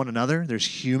fellowship with one another. There's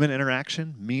human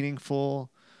interaction, meaningful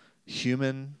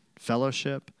human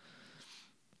fellowship,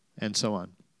 and so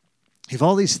on. You have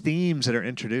all these themes that are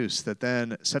introduced that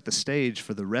then set the stage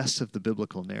for the rest of the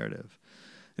biblical narrative.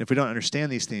 And if we don't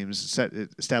understand these themes, it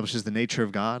establishes the nature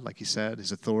of God, like he said,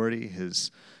 his authority,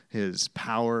 his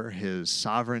power, his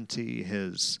sovereignty,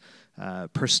 his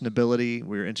personability.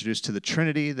 We're introduced to the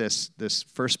Trinity, this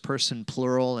first person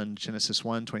plural in Genesis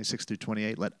 1, 26 through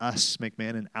 28. Let us make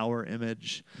man in our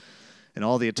image. And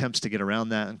all the attempts to get around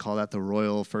that and call that the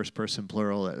royal first person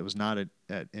plural, it was not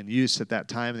in use at that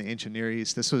time in the ancient Near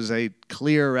East. This was a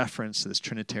clear reference to this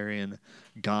Trinitarian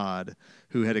God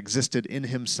who had existed in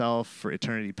himself for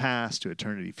eternity past to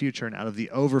eternity future, and out of the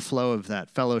overflow of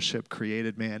that fellowship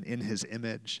created man in his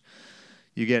image.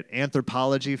 You get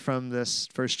anthropology from this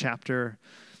first chapter,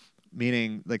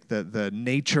 meaning like the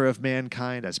nature of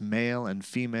mankind as male and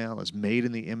female, as made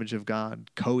in the image of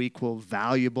God, co-equal,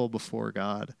 valuable before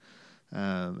God,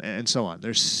 and so on.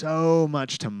 There's so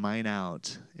much to mine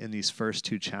out in these first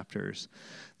two chapters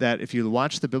that if you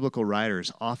watch the biblical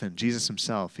writers, often Jesus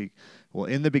himself,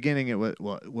 in the beginning it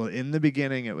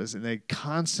was, and they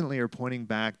constantly are pointing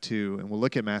back to, and we'll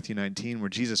look at Matthew 19, where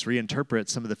Jesus reinterprets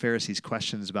some of the Pharisees'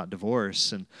 questions about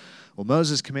divorce. And,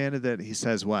 Moses commanded that, he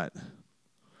says what?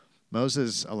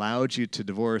 Moses allowed you to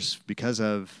divorce because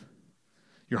of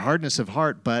your hardness of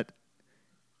heart, but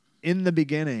in the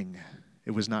beginning,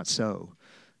 it was not so.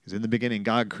 Because in the beginning,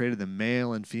 God created them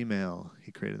male and female.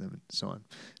 He created them and so on.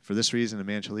 For this reason, a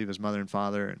man shall leave his mother and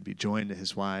father and be joined to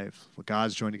his wife. What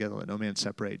God's joined together, let no man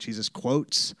separate. Jesus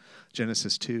quotes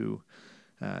Genesis 2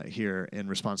 here in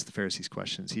response to the Pharisees'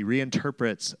 questions. He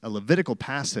reinterprets a Levitical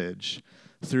passage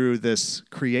through this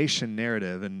creation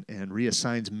narrative and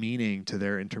reassigns meaning to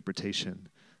their interpretation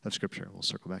of Scripture. We'll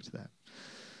circle back to that.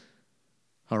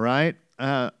 All right.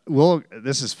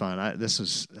 This is fun.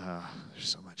 There's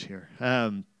so much here.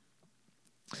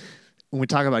 When we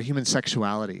talk about human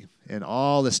sexuality and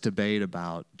all this debate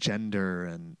about gender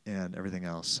and everything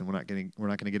else, and we're not going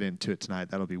to get into it tonight.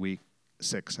 That'll be week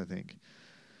 6, I think.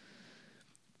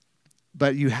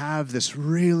 But you have this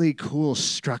really cool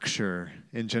structure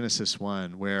in Genesis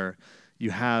 1 where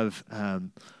you have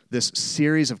this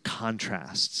series of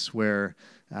contrasts where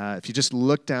if you just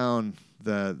look down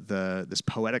this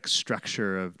poetic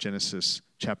structure of Genesis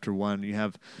chapter 1, you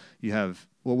have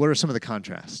what are some of the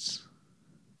contrasts?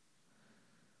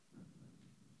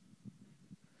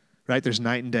 Right? There's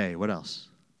night and day. What else?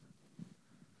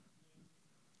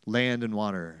 Land and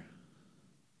water.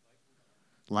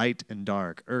 Light and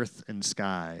dark. Earth and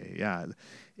sky. Yeah.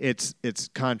 It's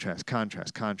contrast.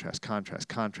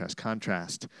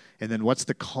 And then what's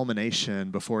the culmination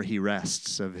before he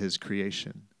rests of his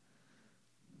creation?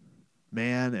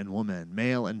 Man and woman,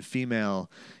 male and female,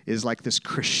 is like this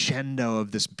crescendo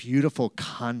of this beautiful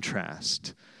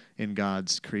contrast in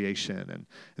God's creation.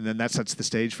 And then that sets the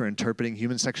stage for interpreting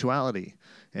human sexuality.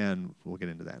 And we'll get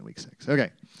into that in week 6. Okay.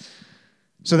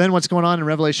 So then what's going on in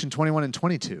Revelation 21 and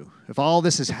 22? If all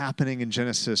this is happening in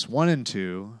Genesis 1 and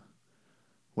 2,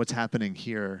 what's happening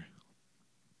here?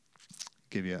 I'll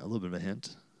give you a little bit of a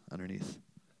hint underneath.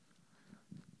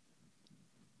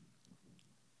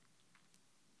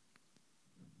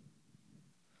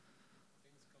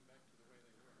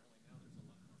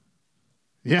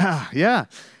 Yeah.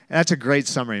 That's a great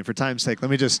summary. And for time's sake, let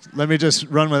me just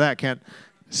run with that, Kent.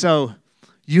 So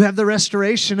you have the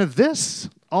restoration of this.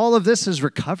 All of this is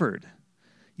recovered.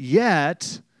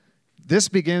 Yet, this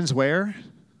begins where?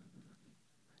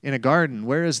 In a garden.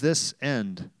 Where does this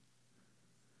end?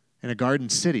 In a garden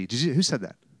city. Who said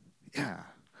that? Yeah.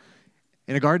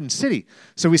 In a garden city.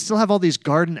 So we still have all these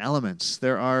garden elements.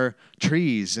 There are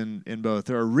trees in both.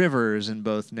 There are rivers in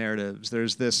both narratives.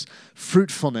 There's this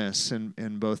fruitfulness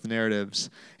in both narratives.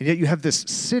 And yet you have this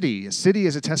city. A city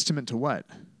is a testament to what?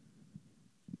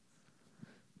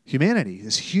 Humanity,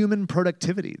 this human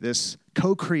productivity, this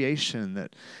co-creation.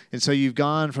 And so you've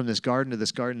gone from this garden to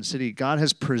this garden city. God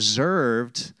has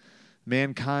preserved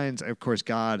mankind's, of course,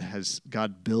 God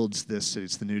builds this city.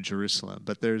 It's the New Jerusalem.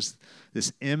 But there's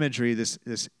this imagery, this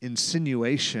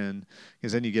insinuation,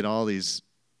 because then you get all these,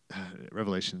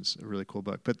 Revelation's a really cool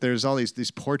book, but there's all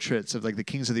these portraits of like the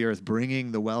kings of the earth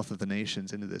bringing the wealth of the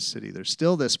nations into this city. There's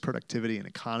still this productivity and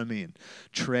economy and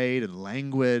trade and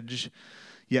language,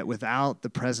 yet without the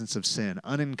presence of sin,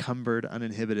 unencumbered,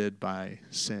 uninhibited by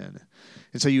sin.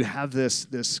 And so you have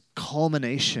this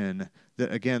culmination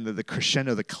that, again, the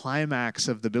crescendo, the climax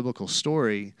of the biblical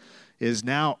story is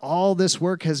now all this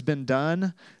work has been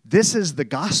done. This is the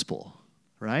gospel,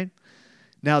 right?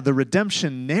 Now, the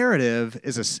redemption narrative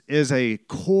is a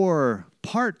core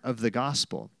part of the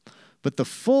gospel. But the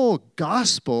full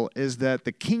gospel is that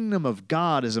the kingdom of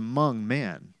God is among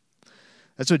man.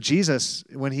 That's what Jesus,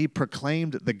 when he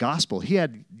proclaimed the gospel, he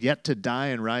had yet to die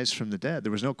and rise from the dead.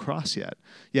 There was no cross yet.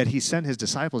 Yet he sent his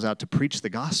disciples out to preach the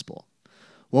gospel.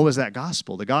 What was that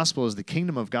gospel? The gospel is the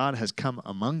kingdom of God has come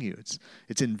among you.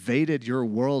 It's invaded your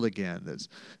world again.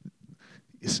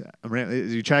 Are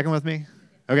you tracking with me?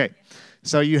 Okay.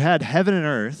 So you had heaven and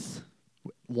earth,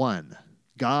 one.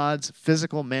 God's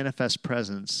physical manifest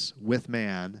presence with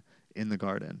man in the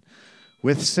garden.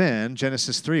 With sin,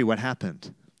 Genesis 3, what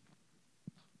happened?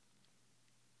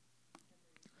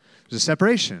 There's a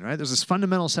separation, right? There's this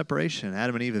fundamental separation.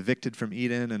 Adam and Eve evicted from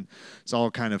Eden, and it's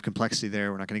all kind of complexity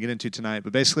there we're not going to get into tonight.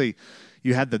 But basically,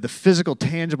 you had the physical,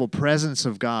 tangible presence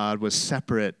of God was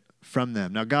separate from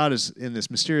them. Now, God is, in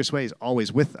this mysterious way, He's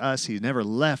always with us. He never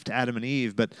left Adam and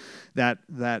Eve, but that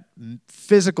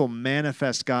physical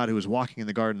manifest God who was walking in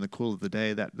the garden in the cool of the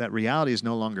day, that reality is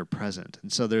no longer present.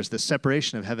 And so there's this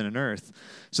separation of heaven and earth.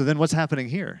 So then what's happening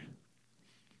here?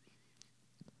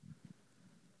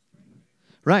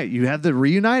 Right, you have the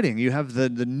reuniting. You have the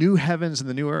new heavens and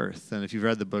the new earth. And if you've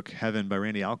read the book Heaven by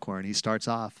Randy Alcorn, he starts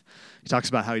off, he talks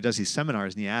about how he does these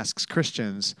seminars, and he asks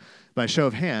Christians, by show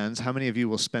of hands, how many of you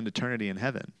will spend eternity in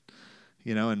heaven?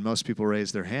 You know, and most people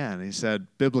raise their hand. And he said,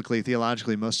 biblically,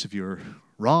 theologically, most of you are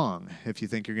wrong if you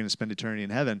think you're going to spend eternity in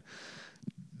heaven.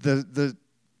 The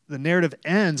narrative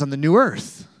ends on the new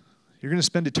earth. You're going to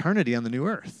spend eternity on the new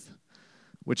earth,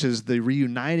 which is the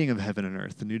reuniting of heaven and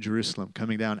earth, the New Jerusalem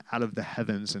coming down out of the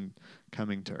heavens and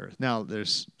coming to earth. Now,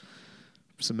 there's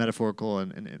some metaphorical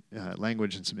and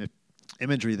language and some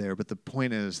imagery there, but the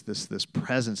point is this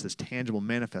presence, this tangible,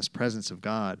 manifest presence of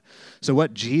God. So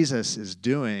what Jesus is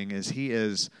doing is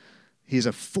he's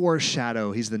a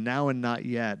foreshadow. He's the now and not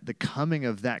yet, the coming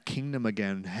of that kingdom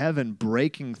again, heaven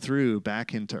breaking through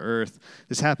back into earth.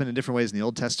 This happened in different ways in the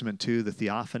Old Testament too, the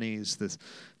theophanies,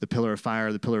 the pillar of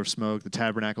fire, the pillar of smoke, the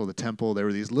tabernacle, the temple. There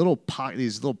were these little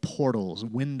portals,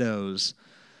 windows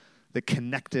that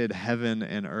connected heaven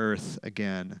and earth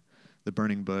again, the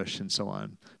burning bush and so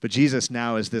on. But Jesus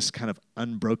now is this kind of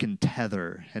unbroken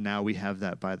tether, and now we have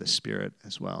that by the Spirit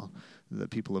as well, the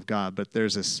people of God. But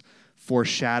there's this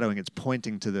foreshadowing, it's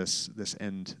pointing to this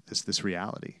end, this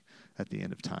reality at the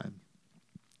end of time.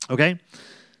 Okay?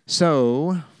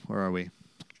 So, where are we?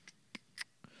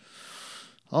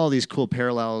 All these cool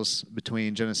parallels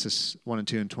between Genesis 1 and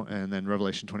 2 and then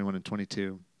Revelation 21 and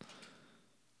 22.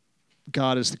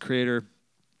 God is the creator,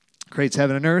 creates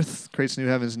heaven and earth, creates new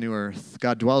heavens and new earth.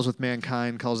 God dwells with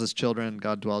mankind, calls us children.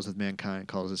 God dwells with mankind,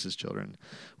 calls us his children.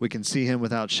 We can see him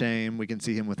without shame. We can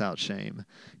see him without shame.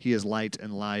 He is light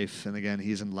and life. And again,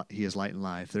 he is light and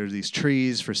life. There are these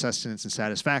trees for sustenance and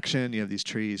satisfaction. You have these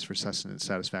trees for sustenance,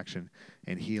 satisfaction,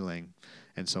 and healing,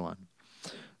 and so on.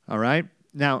 All right?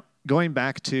 Now, going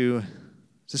back to,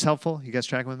 is this helpful? You guys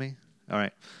tracking with me? All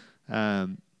right.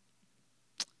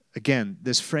 Again,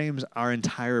 this frames our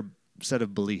entire set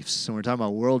of beliefs. So when we're talking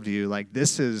about worldview, like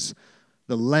this is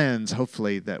the lens,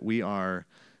 hopefully, that we are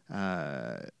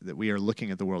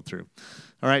looking at the world through.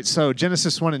 All right, so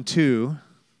Genesis 1 and 2,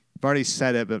 I've already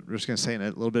said it, but we're just going to say it in a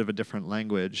little bit of a different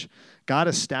language. God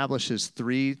establishes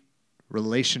 3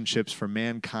 relationships for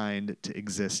mankind to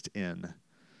exist in.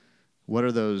 What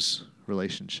are those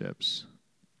relationships?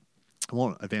 I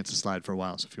won't advance the slide for a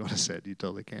while, so if you want to say it, you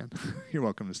totally can. You're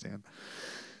welcome to stand.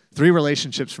 3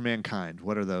 relationships for mankind.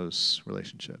 What are those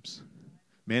relationships?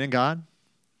 Man and God.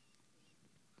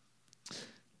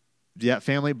 Yeah,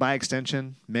 family by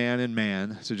extension, man and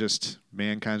man. So just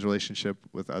mankind's relationship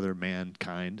with other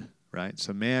mankind, right?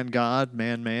 So man, God,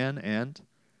 man, and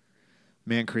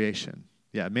man creation.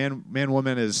 Yeah, man,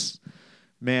 woman is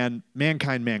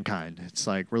mankind, mankind. It's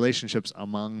like relationships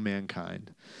among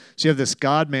mankind. So you have this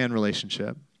God-man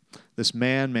relationship, this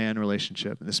man-man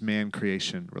relationship, and this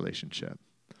man-creation relationship.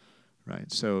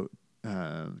 Right. So,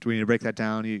 do we need to break that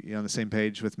down? You on the same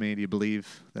page with me? Do you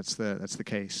believe that's the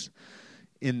case?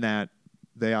 In that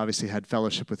they obviously had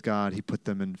fellowship with God, He put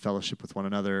them in fellowship with one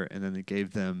another, and then He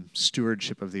gave them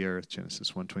stewardship of the earth.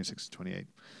 Genesis 1:26-28.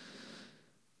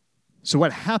 So,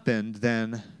 what happened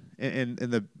then in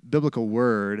the biblical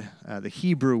word, the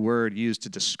Hebrew word used to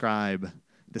describe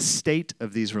the state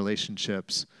of these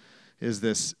relationships? Is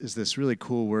this really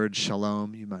cool word,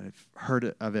 shalom. You might have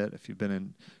heard of it if you've been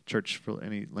in church for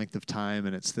any length of time.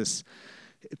 And it's this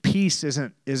peace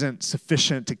isn't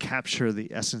sufficient to capture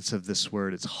the essence of this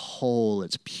word. It's whole,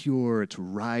 it's pure, it's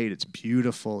right, it's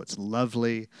beautiful, it's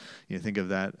lovely. You think of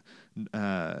that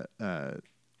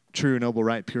true, noble,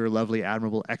 right, pure, lovely,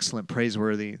 admirable, excellent,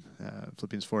 praiseworthy,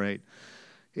 Philippians 4:8.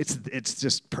 It's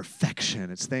just perfection.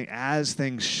 It's as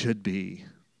things should be.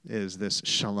 is this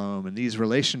shalom. And these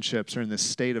relationships are in this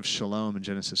state of shalom in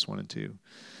Genesis 1 and 2.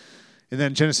 And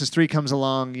then Genesis 3 comes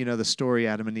along, the story,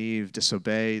 Adam and Eve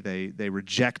disobey. They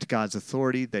reject God's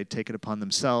authority. They take it upon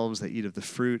themselves. They eat of the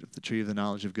fruit of the tree of the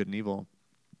knowledge of good and evil.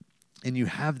 And you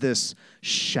have this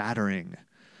shattering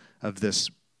of this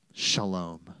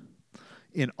shalom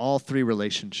in all three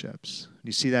relationships.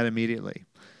 You see that immediately.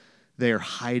 They are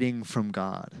hiding from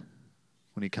God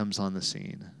when he comes on the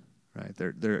scene. Right?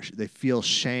 They feel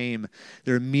shame.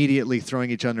 They're immediately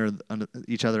throwing each other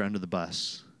under the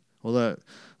bus. Well, the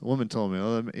woman told me,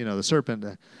 the serpent.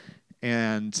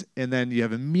 And then you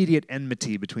have immediate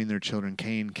enmity between their children,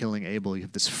 Cain killing Abel. You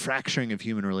have this fracturing of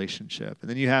human relationship. And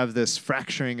then you have this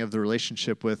fracturing of the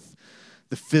relationship with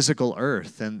the physical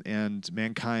earth and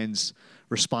mankind's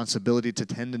responsibility to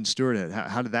tend and steward it.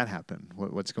 How did that happen?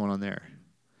 What's going on there?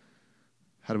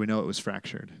 How do we know it was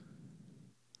fractured?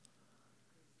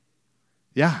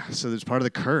 Yeah, so there's part of the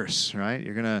curse, right?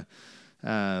 You're going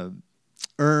to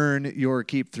earn your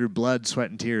keep through blood, sweat,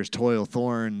 and tears, toil,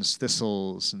 thorns,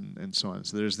 thistles, and so on.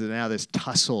 So there's now this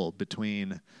tussle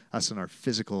between us and our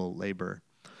physical labor.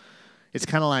 It's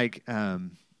kind of like,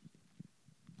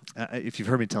 if you've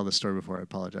heard me tell this story before, I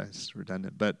apologize, it's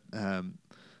redundant, but I've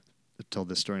told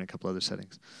this story in a couple other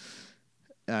settings.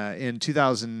 In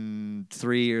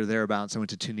 2003 or thereabouts, I went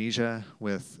to Tunisia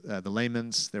with the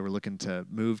Layman's. They were looking to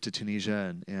move to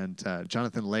Tunisia, and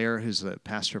Jonathan Lair, who's the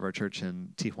pastor of our church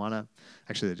in Tijuana,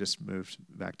 actually they just moved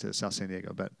back to South San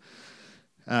Diego, but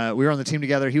we were on the team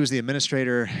together. He was the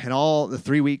administrator, and all the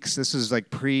 3 weeks, this is like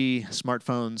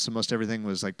pre-smartphones, so most everything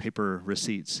was like paper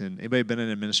receipts. And anybody been an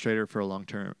administrator for a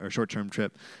long-term or short-term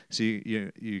trip? So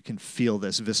you can feel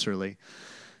this viscerally.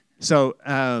 So,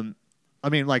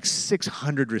 like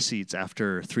 600 receipts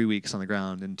after 3 weeks on the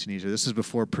ground in Tunisia. This is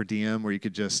before per diem, where you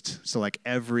could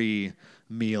every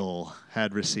meal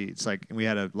had receipts. And we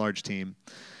had a large team.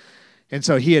 And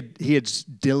so he had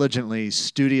diligently,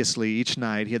 studiously, each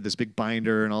night, he had this big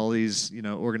binder and all these,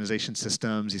 organization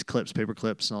systems, these clips, paper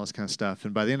clips, and all this kind of stuff.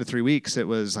 And by the end of 3 weeks, it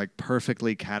was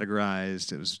perfectly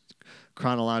categorized. It was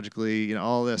chronologically,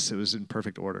 all this, it was in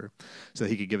perfect order so that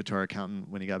he could give it to our accountant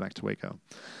when he got back to Waco.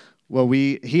 Well,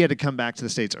 he had to come back to the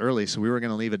States early, so we were going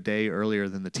to leave a day earlier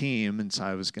than the team, and so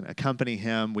I was going to accompany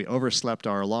him. We overslept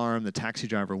our alarm. The taxi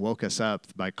driver woke us up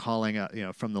by calling,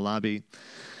 from the lobby.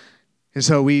 And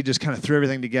so we just kind of threw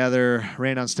everything together,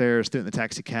 ran downstairs, threw it in the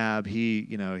taxi cab. He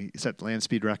set the land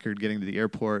speed record getting to the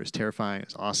airport. It was terrifying. It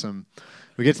was awesome.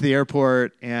 We get to the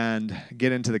airport and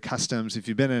get into the customs. If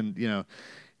you've been in,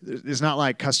 it's not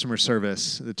like customer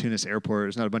service, the Tunis airport.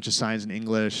 There's not a bunch of signs in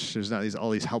English. There's not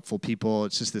all these helpful people.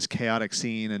 It's just this chaotic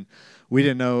scene. And we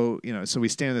didn't know, so we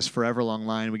stand in this forever long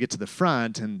line. We get to the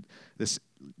front, and this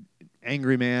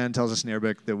angry man tells us in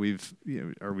Arabic that we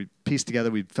pieced together,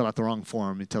 we filled out the wrong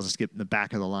form. He tells us to get in the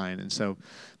back of the line. And so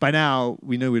by now,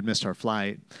 we knew we'd missed our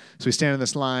flight. So we stand in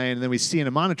this line, and then we see in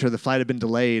a monitor the flight had been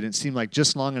delayed, and it seemed like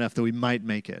just long enough that we might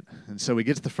make it. And so we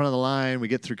get to the front of the line, we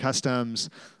get through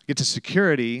customs, get to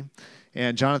security,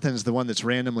 and Jonathan's the one that's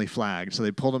randomly flagged. So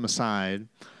they pulled him aside,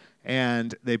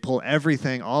 and they pull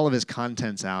everything, all of his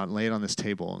contents out and lay it on this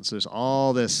table. And so there's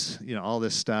all this, all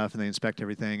this stuff, and they inspect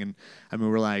everything. And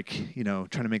we're trying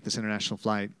to make this international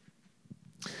flight.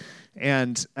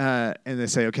 And they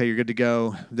say, okay, you're good to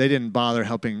go. They didn't bother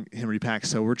helping him repack,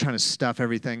 so we're trying to stuff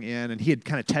everything in. And he had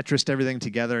kind of Tetrised everything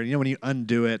together. And when you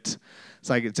undo it,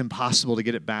 it's impossible to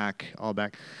get it all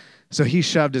back. So he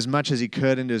shoved as much as he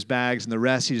could into his bags, and the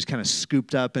rest he just kind of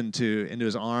scooped up into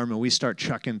his arm, and we start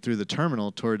trucking through the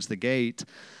terminal towards the gate.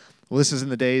 Well, this is in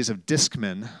the days of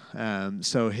Discman.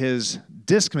 So his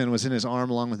Discman was in his arm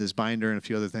along with his binder and a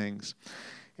few other things.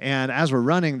 And as we're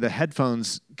running, the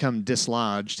headphones come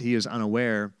dislodged. He is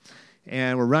unaware.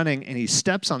 And we're running, and he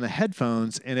steps on the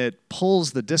headphones, and it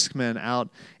pulls the Discman out,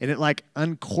 and it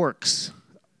uncorks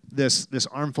this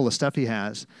armful of stuff he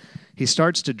has. He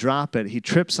starts to drop it. He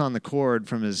trips on the cord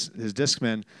from his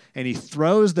Discman, and he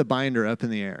throws the binder up in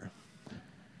the air.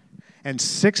 And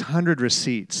 600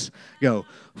 receipts go.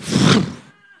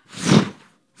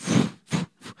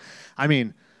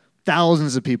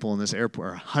 Thousands of people in this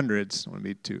airport, or hundreds, I don't want to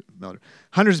be too melted.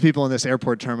 Hundreds of people in this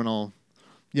airport terminal,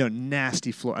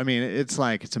 nasty floor. It's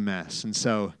a mess. And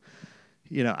so,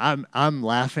 I'm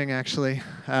laughing, actually.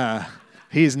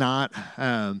 He's not.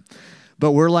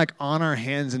 But we're on our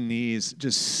hands and knees,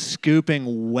 just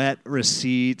scooping wet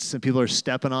receipts, and people are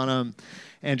stepping on them,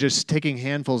 and just taking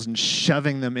handfuls and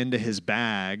shoving them into his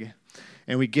bag.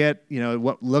 And we get,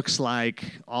 what looks like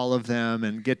all of them,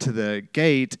 and get to the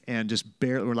gate, and just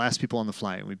we're last people on the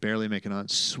flight, and we barely make it on,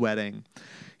 sweating. And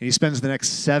he spends the next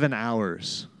 7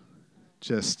 hours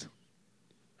just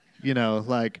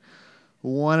like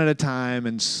one at a time,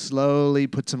 and slowly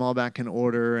puts them all back in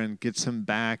order and gets them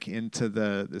back into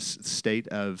this state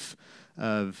of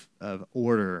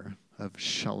order, of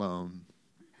shalom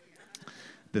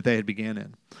that they had began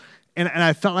in. And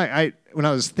I felt like when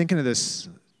I was thinking of this,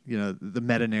 the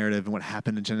meta-narrative and what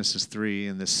happened in Genesis 3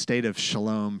 and this state of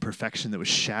shalom, perfection that was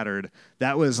shattered,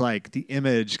 that was like the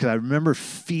image, because I remember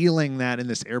feeling that in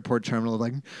this airport terminal,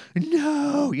 like,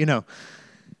 no,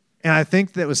 And I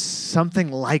think that was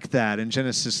something like that in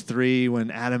Genesis 3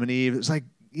 when Adam and Eve, it was like,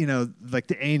 like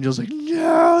the angels, like,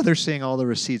 no, they're seeing all the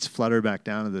receipts flutter back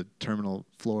down to the terminal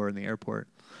floor in the airport.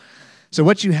 So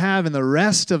what you have in the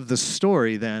rest of the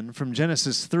story then, from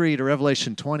Genesis 3 to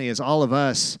Revelation 20, is all of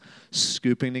us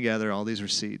scooping together all these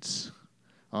receipts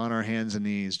on our hands and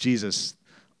knees. Jesus,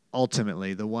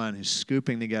 ultimately, the one who's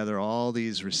scooping together all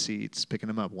these receipts, picking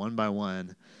them up one by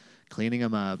one, cleaning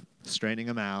them up, straightening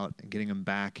them out, and getting them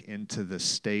back into the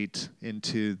state,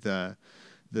 into the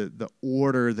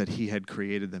order that he had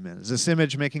created them in. Is this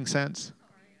image making sense?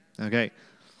 Okay.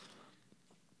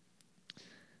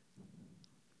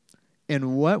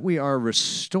 And what we are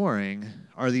restoring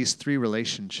are these three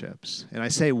relationships. And I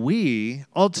say we,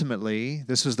 ultimately,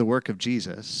 this was the work of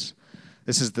Jesus.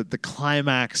 This is the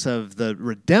climax of the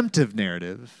redemptive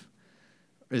narrative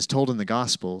is told in the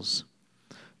Gospels.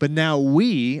 But now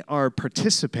we are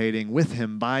participating with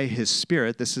him by his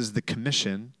Spirit. This is the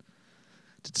commission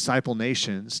to disciple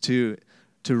nations, to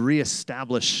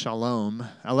reestablish shalom.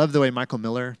 I love the way Michael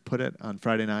Miller put it on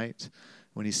Friday night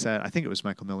when he said, I think it was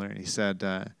Michael Miller, and he said,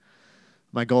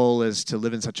 my goal is to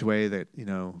live in such a way that,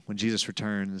 when Jesus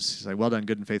returns, he's like, well done,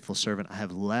 good and faithful servant. I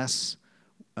have less,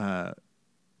 how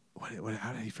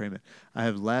did he frame it? I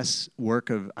have less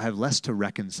to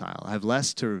reconcile. I have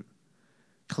less to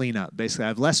clean up. Basically, I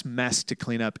have less mess to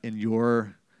clean up in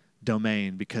your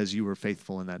domain because you were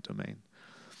faithful in that domain.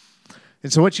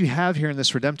 And so what you have here in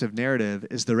this redemptive narrative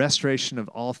is the restoration of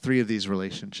all three of these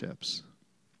relationships.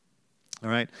 All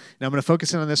right. Now I'm going to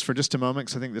focus in on this for just a moment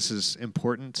because I think this is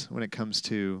important when it comes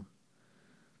to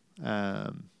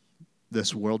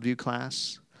this worldview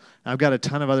class. Now, I've got a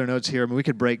ton of other notes here. I mean, we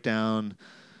could break down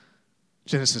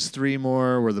Genesis 3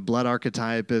 more, where the blood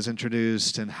archetype is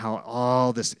introduced and how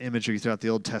all this imagery throughout the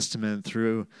Old Testament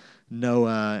through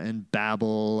Noah and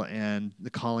Babel and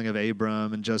the calling of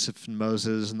Abram and Joseph and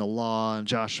Moses and the law and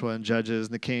Joshua and Judges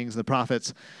and the kings and the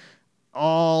prophets.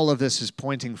 All of this is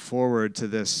pointing forward to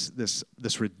this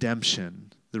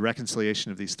redemption, the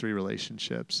reconciliation of these three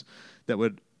relationships that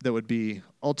would be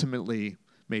ultimately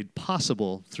made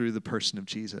possible through the person of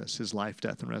Jesus, his life,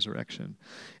 death, and resurrection.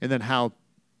 And then how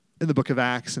in the book of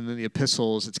Acts and then the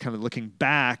epistles, it's kind of looking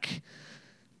back.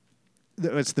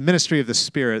 It's the ministry of the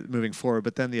Spirit moving forward,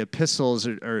 but then the epistles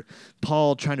are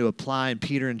Paul trying to apply, and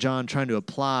Peter and John trying to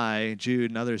apply,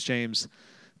 Jude and others, James,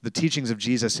 the teachings of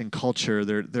Jesus in culture.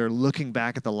 They're looking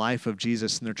back at the life of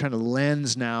Jesus, and they're trying to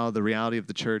lens now the reality of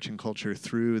the church and culture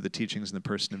through the teachings and the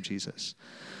person of Jesus.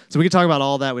 So we could talk about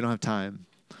all that. We don't have time.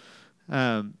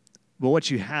 But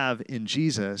what you have in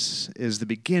Jesus is the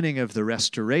beginning of the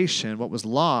restoration. What was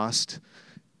lost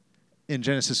in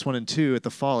Genesis 1 and 2 at the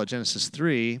fall of Genesis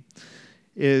 3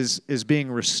 is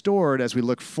being restored as we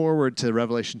look forward to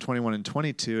Revelation 21 and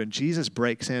 22, and Jesus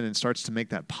breaks in and starts to make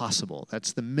that possible.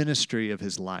 That's the ministry of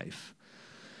his life.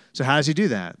 So how does he do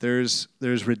that? There's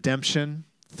redemption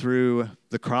through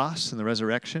the cross and the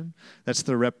resurrection. That's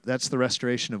the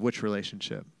restoration of which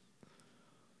relationship?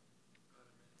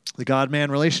 The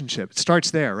God-man relationship. It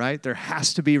starts there, right? There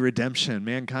has to be redemption.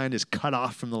 Mankind is cut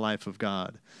off from the life of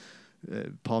God.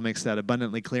 Paul makes that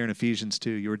abundantly clear in Ephesians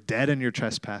 2. You were dead in your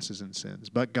trespasses and sins,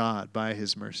 but God, by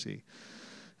his mercy,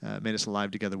 made us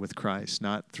alive together with Christ,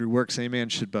 not through works any man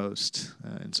should boast,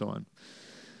 and so on.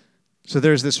 So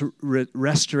there's this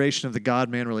restoration of the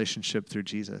God-man relationship through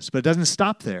Jesus. But it doesn't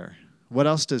stop there. What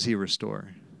else does he restore?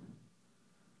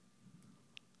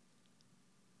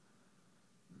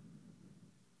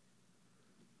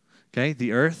 Okay,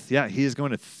 the earth. Yeah, he is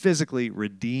going to physically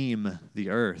redeem the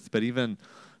earth. But even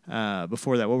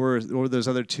before that, what were those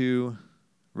other two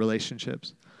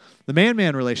relationships? The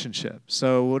man-man relationship.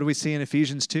 So what do we see in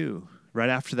Ephesians 2, right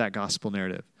after that gospel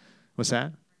narrative? What's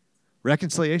that?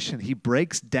 Reconciliation. He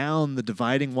breaks down the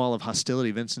dividing wall of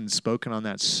hostility. Vincent's spoken on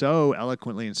that so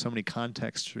eloquently in so many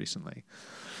contexts recently.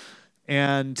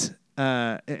 And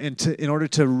in order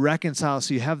to reconcile,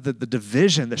 so you have the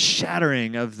division, the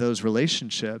shattering of those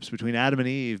relationships between Adam and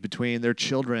Eve, between their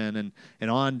children,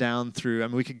 and on down through. I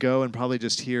mean, we could go and probably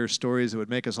just hear stories that would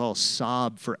make us all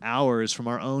sob for hours from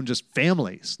our own just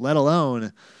families, let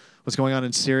alone what's going on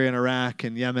in Syria and Iraq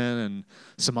and Yemen and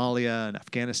Somalia and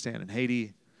Afghanistan and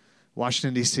Haiti.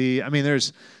 Washington, D.C. I mean,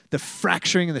 there's the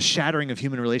fracturing and the shattering of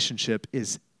human relationship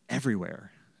is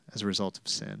everywhere as a result of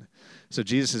sin. So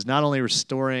Jesus is not only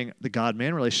restoring the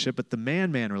God-man relationship, but the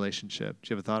man-man relationship.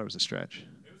 Do you ever thought it was a stretch?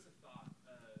 It was a thought.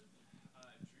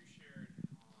 Drew shared on 2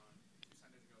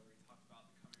 Sundays ago where he talked about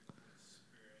the coming of the Holy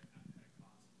Spirit at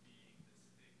Pentecost being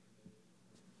this thing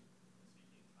when the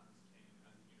speaking in tongues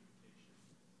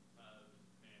came as a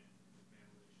unification of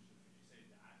man relationship. Would you say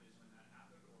that is when that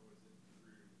happened, or was it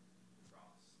through the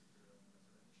cross, through the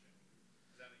resurrection?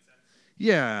 Does that make sense?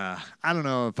 Yeah, I don't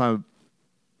know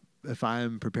if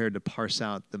I'm prepared to parse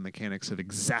out the mechanics of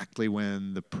exactly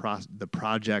when the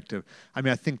project of, I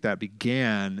mean, I think that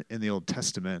began in the Old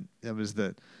Testament. It was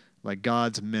that, like,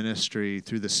 God's ministry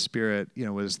through the Spirit,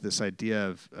 was this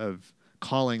idea of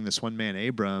calling this one man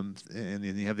Abram, and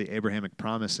then you have the Abrahamic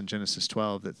promise in Genesis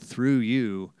 12 that through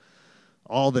you,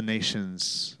 all the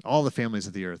nations, all the families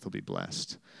of the earth will be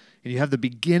blessed. And you have the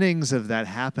beginnings of that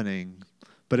happening,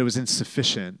 but it was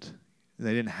insufficient.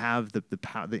 They didn't have the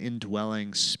power, the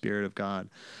indwelling Spirit of God.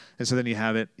 And so then you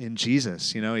have it in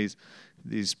Jesus. He's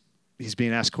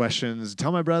being asked questions.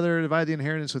 Tell my brother to divide the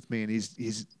inheritance with me. And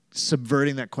he's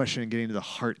subverting that question and getting to the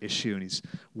heart issue. And he's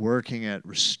working at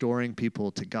restoring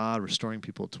people to God, restoring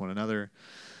people to one another.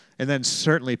 And then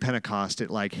certainly Pentecost,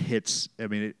 it hits, I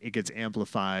mean, it gets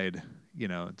amplified.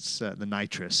 It's the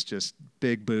nitrous, just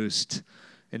big boost.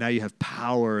 And now you have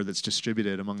power that's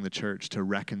distributed among the church to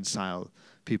reconcile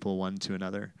people one to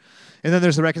another. And then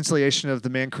there's the reconciliation of the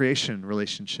man-creation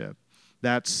relationship.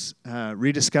 That's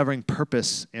rediscovering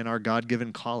purpose in our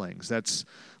God-given callings. That's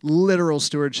literal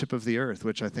stewardship of the earth,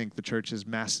 which I think the church is,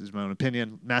 in my own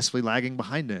opinion, massively lagging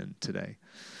behind in today.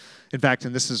 In fact,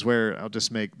 and this is where I'll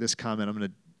just make this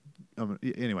comment.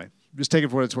 Anyway, just take it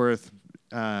for what it's worth.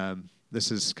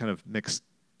 This is kind of mixed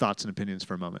thoughts and opinions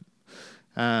for a moment.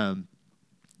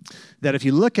 That if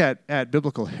you look at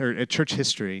biblical or at church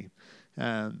history,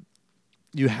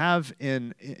 you have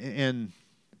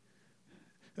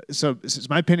so it's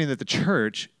my opinion that the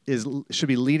church should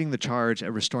be leading the charge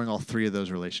at restoring all three of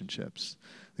those relationships: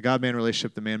 the God-man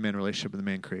relationship, the man-man relationship, and the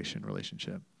man-creation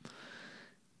relationship.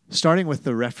 Starting with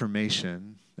the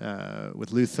Reformation,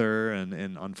 with Luther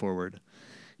and on forward,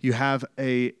 you have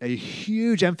a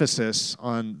huge emphasis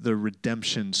on the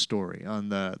redemption story, on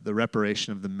the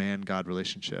reparation of the man-God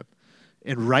relationship.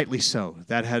 And rightly so.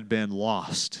 That had been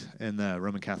lost in the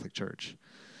Roman Catholic Church.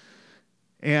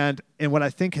 And what I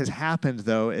think has happened,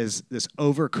 though, is this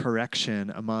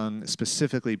overcorrection among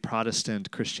specifically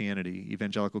Protestant Christianity,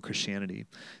 evangelical Christianity,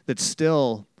 that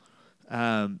still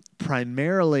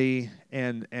primarily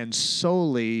and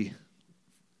solely,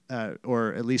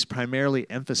 or at least primarily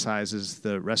emphasizes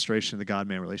the restoration of the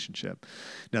God-man relationship.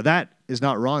 Now, that is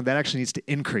not wrong. That actually needs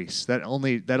to increase. That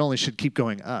only should keep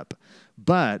going up.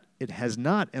 But it has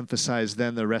not emphasized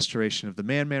then the restoration of the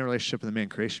man-man relationship and the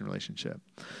man-creation relationship.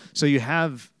 So you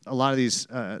have a lot of these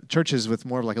churches with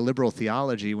more of like a liberal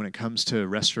theology when it comes to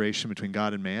restoration between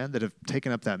God and man that have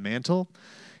taken up that mantle.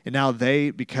 And now they,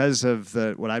 because of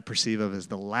what I perceive of as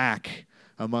the lack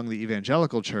among the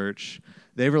evangelical church,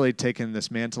 they've really taken this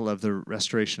mantle of the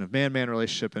restoration of man-man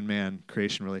relationship and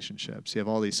man-creation relationships. You have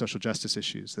all these social justice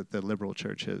issues that the liberal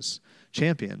church has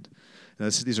championed. Now,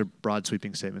 these are broad,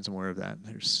 sweeping statements. I'm aware of that.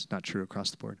 It's not true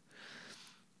across the board.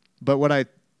 But what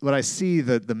I see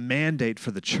the mandate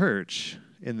for the church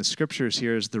in the scriptures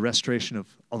here is the restoration of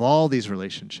all these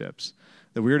relationships.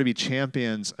 That we are to be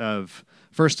champions of,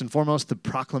 first and foremost, the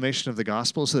proclamation of the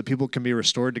gospel so that people can be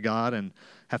restored to God and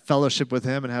have fellowship with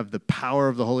Him and have the power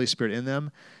of the Holy Spirit in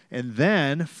them. And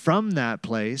then, from that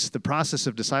place, the process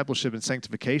of discipleship and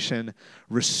sanctification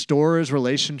restores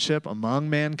relationship among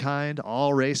mankind,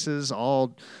 all races,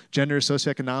 all genders,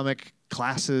 socioeconomic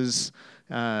classes,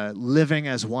 living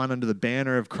as one under the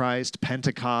banner of Christ,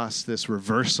 Pentecost, this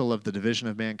reversal of the division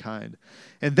of mankind.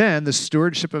 And then the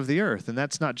stewardship of the earth. And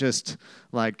that's not just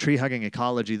like tree-hugging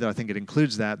ecology, though I think it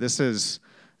includes that. This is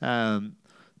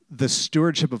the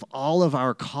stewardship of all of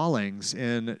our callings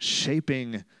in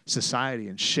shaping society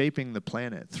and shaping the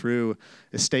planet through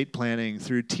estate planning,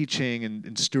 through teaching and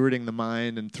stewarding the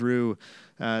mind, and through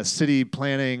city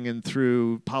planning, and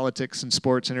through politics and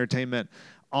sports, entertainment.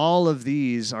 All of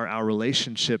these are our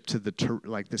relationship to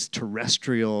this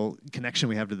terrestrial connection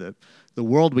we have to the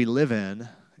world we live in,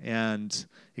 and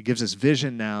it gives us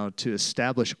vision now to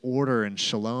establish order and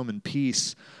shalom and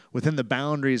peace within the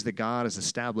boundaries that God has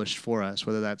established for us,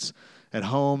 whether that's at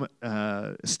home,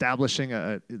 establishing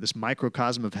this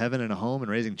microcosm of heaven in a home and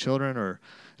raising children, or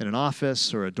in an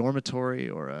office or a dormitory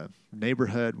or a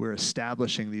neighborhood. We're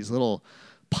establishing these little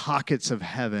pockets of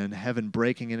heaven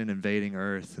breaking in and invading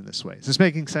earth in this way. Is this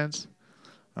making sense?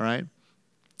 All right.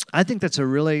 I think that's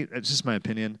it's just my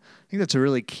opinion, I think that's a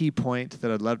really key point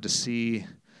that I'd love to see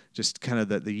just kind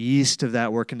of the yeast of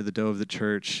that work into the dough of the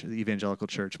church, the evangelical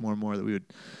church, more and more, that we would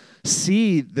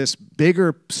see this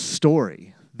bigger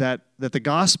story, that the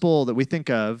gospel that we think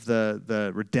of,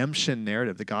 the redemption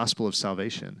narrative, the gospel of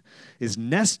salvation, is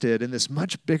nested in this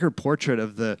much bigger portrait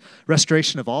of the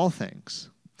restoration of all things.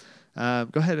 Go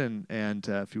ahead and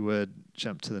if you would,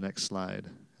 jump to the next slide.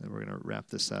 And we're going to wrap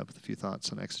this up with a few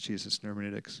thoughts on exegesis and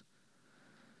hermeneutics.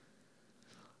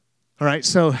 All right,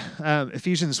 so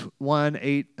Ephesians 9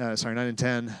 and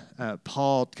 10,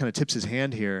 Paul kind of tips his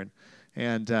hand here,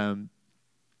 and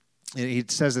he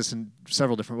says this in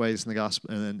several different ways in the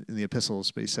gospel and in the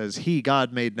epistles, but he says, He,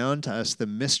 God, made known to us the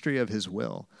mystery of his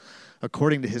will,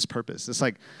 according to his purpose. It's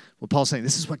like, well, Paul's saying,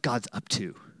 this is what God's up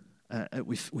to.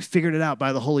 We figured it out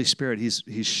by the Holy Spirit. He's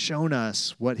shown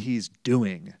us what he's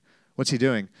doing. What's he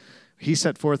doing? He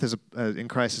set forth in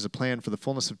Christ as a plan for the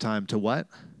fullness of time to what?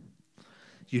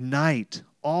 Unite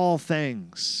all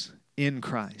things in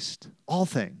Christ. All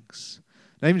things.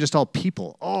 Not even just all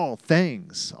people. All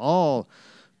things. All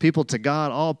people to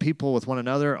God. All people with one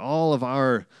another. All of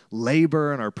our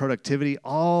labor and our productivity.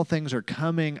 All things are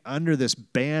coming under this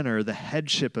banner, the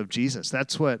headship of Jesus.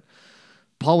 That's what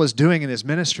Paul was doing in his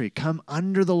ministry. Come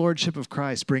under the lordship of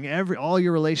Christ. Bring all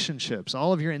your relationships,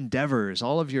 all of your endeavors,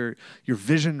 all of your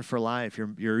vision for life,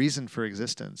 your reason for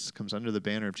existence comes under the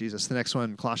banner of Jesus. The next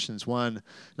one, Colossians 1,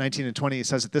 19 and 20,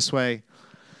 says it this way.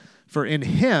 For in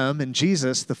him, in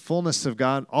Jesus, the fullness of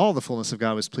God, all the fullness of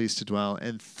God was pleased to dwell.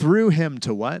 And through him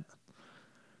to what?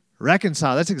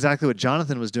 Reconcile. That's exactly what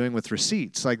Jonathan was doing with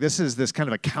receipts. Like this is this kind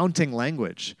of accounting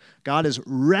language. God is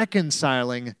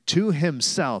reconciling to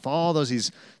himself all those.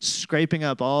 He's scraping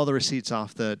up all the receipts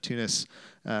off the Tunis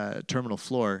terminal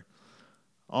floor.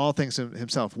 All things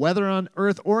himself, whether on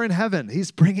earth or in heaven. He's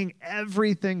bringing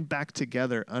everything back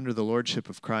together under the lordship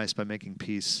of Christ by making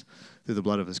peace through the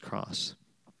blood of his cross.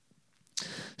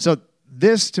 So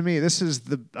this, to me,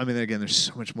 again, there's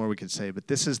so much more we could say, but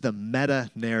this is the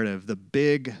meta-narrative, the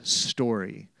big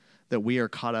story that we are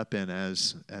caught up in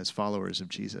as followers of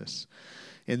Jesus.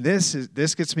 And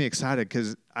this gets me excited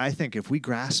because I think if we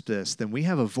grasp this, then we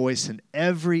have a voice in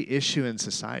every issue in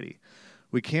society.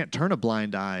 We can't turn a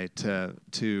blind eye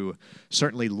to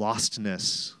certainly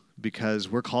lostness because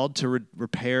we're called to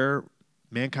repair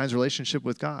mankind's relationship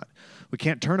with God. We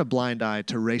can't turn a blind eye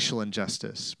to racial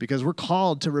injustice because we're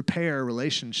called to repair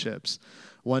relationships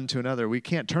one to another. We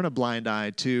can't turn a blind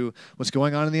eye to what's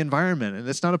going on in the environment, and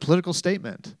it's not a political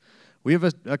statement. We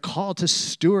have a call to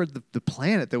steward the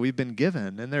planet that we've been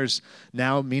given, and there's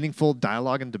now meaningful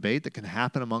dialogue and debate that can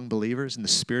happen among believers in the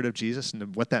spirit of Jesus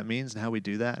and what that means and how we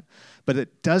do that. But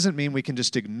it doesn't mean we can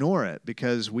just ignore it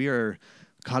because we are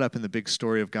caught up in the big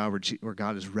story of God where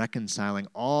God is reconciling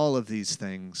all of these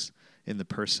things in the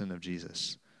person of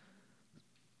Jesus.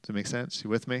 Does it make sense? You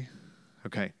with me?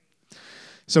 Okay.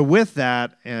 So with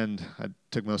that, and I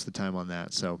took most of the time on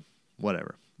that, so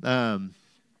whatever.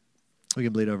 We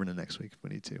can bleed over into next week if we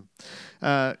need to.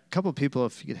 A couple of people,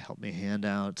 if you could help me hand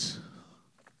out.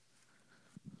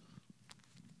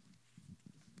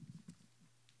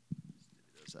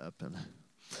 Those up. And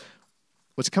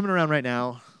what's coming around right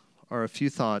now are a few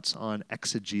thoughts on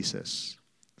exegesis.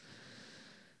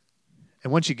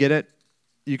 And once you get it,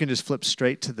 you can just flip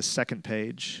straight to the second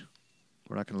page.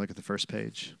 We're not going to look at the first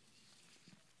page.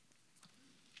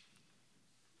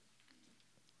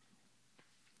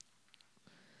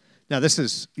 Now, this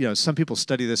is, some people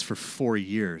study this for 4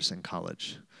 years in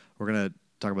college. We're going to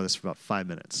talk about this for about 5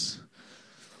 minutes.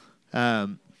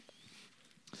 But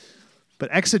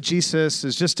exegesis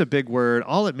is just a big word.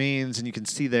 All it means, and you can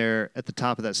see there at the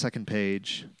top of that second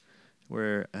page,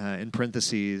 where in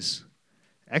parentheses,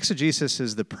 exegesis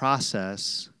is the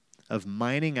process of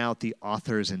mining out the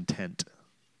author's intent.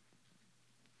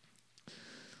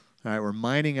 All right, we're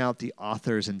mining out the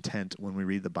author's intent when we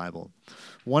read the Bible.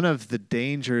 One of the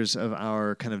dangers of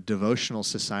our kind of devotional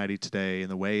society today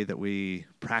and the way that we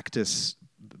practice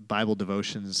Bible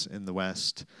devotions in the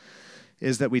West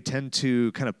is that we tend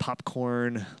to kind of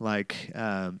popcorn, like,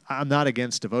 I'm not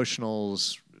against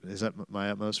devotionals. Is that my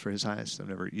utmost for his highest? I've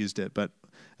never used it, but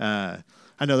I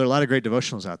know there are a lot of great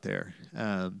devotionals out there.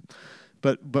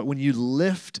 But when you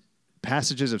lift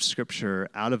passages of Scripture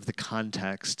out of the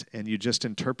context and you just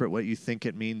interpret what you think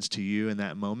it means to you in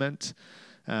that moment,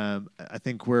 I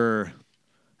think we're,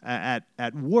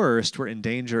 at worst, we're in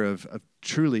danger of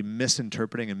truly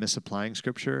misinterpreting and misapplying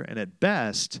Scripture, and at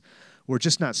best, we're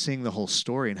just not seeing the whole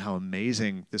story and how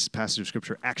amazing this passage of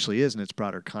Scripture actually is in its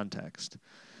broader context.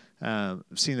 I've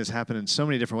seen this happen in so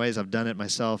many different ways. I've done it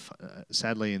myself,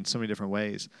 sadly, in so many different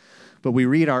ways. But we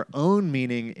read our own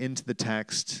meaning into the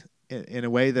text in a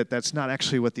way that's not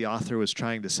actually what the author was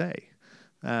trying to say.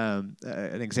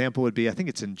 An example would be, I think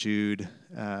it's in Jude,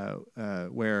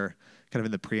 where kind of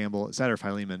in the preamble, it's that or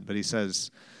Philemon, but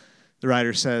the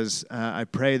writer says, I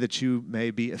pray that you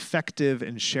may be effective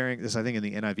in sharing, this I think in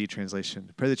the NIV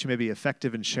translation, pray that you may be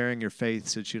effective in sharing your faith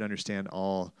so that you'd understand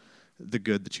all the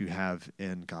good that you have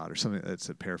in God, or something. That's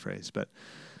a paraphrase. But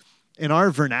in our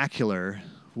vernacular,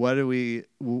 what do we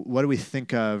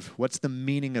think of? What's the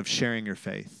meaning of sharing your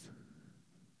faith?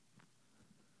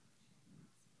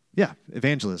 Yeah,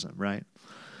 evangelism, right?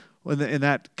 Well, in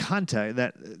that context,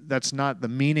 that's not the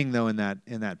meaning though in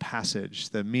that passage.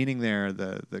 The meaning there,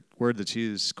 the word that's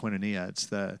used, koinonia, it's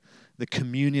the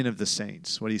communion of the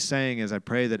saints. What he's saying is, I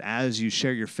pray that as you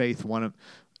share your faith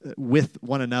with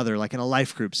one another, like in a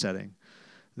life group setting,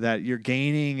 that you're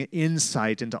gaining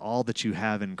insight into all that you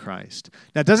have in Christ.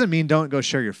 Now, it doesn't mean don't go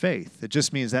share your faith. It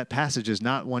just means that passage is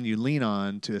not one you lean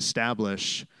on to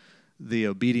establish the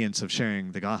obedience of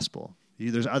sharing the gospel.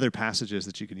 There's other passages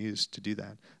that you can use to do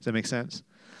that. Does that make sense?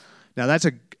 Now, that's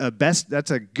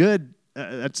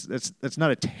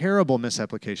not a terrible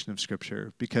misapplication of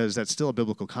Scripture, because that's still a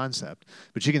biblical concept.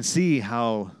 But you can see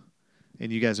how,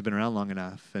 and you guys have been around long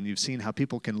enough, and you've seen how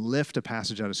people can lift a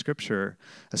passage out of Scripture,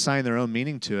 assign their own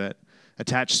meaning to it,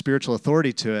 attach spiritual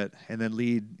authority to it, and then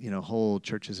lead whole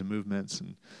churches and movements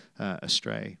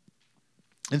astray.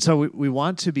 And so we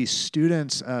want to be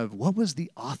students of what was the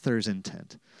author's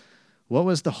intent. What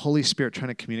was the Holy Spirit trying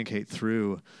to communicate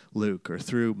through Luke or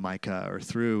through Micah or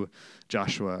through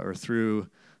Joshua or through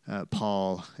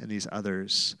Paul and these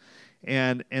others?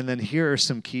 And then here are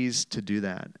some keys to do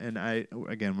that. And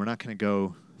we're not going to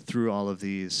go through all of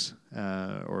these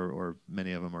or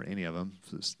many of them or any of them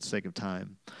for the sake of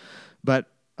time. But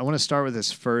I want to start with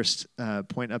this first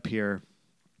point up here,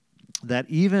 that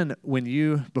even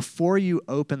before you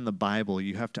open the Bible,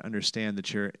 you have to understand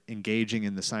that you're engaging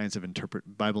in the science of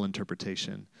Bible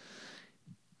interpretation,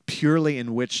 purely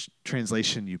in which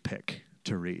translation you pick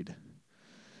to read.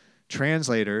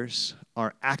 Translators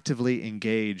are actively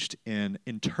engaged in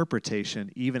interpretation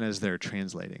even as they're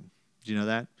translating. Do you know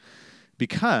that?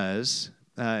 Because,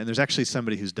 and there's actually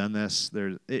somebody who's done this.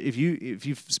 If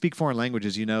you speak foreign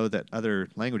languages, you know that other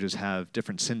languages have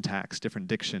different syntax, different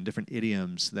diction, different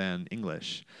idioms than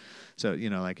English. So,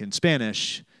 like in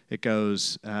Spanish, it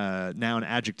goes noun,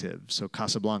 adjective, so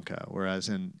Casablanca, whereas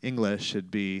in English,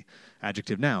 it'd be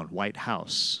adjective, noun, White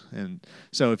House. And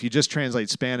so if you just translate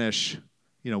Spanish,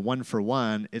 one for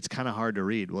one, it's kind of hard to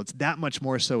read. Well, it's that much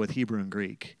more so with Hebrew and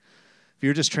Greek. If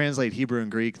you just translate Hebrew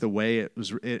and Greek the way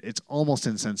it's almost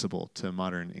insensible to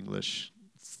modern English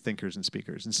thinkers and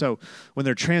speakers. And so when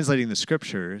they're translating the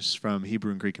scriptures from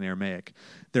Hebrew and Greek and Aramaic,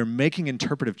 they're making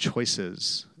interpretive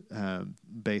choices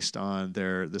based on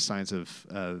the science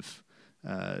of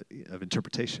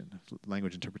interpretation,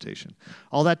 language interpretation.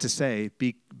 All that to say,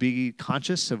 be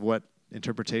conscious of what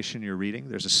interpretation you're reading.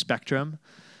 There's a spectrum.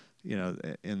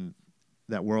 In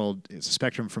that world, it's a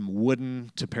spectrum from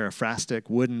wooden to paraphrastic,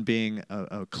 wooden being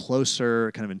a closer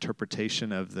kind of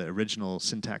interpretation of the original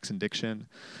syntax and diction,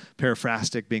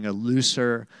 paraphrastic being a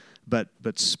looser but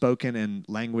spoken in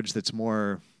language that's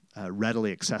more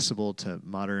readily accessible to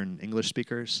modern English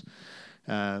speakers.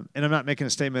 And I'm not making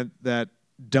a statement that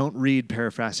don't read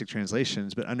paraphrastic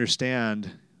translations, but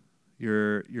understand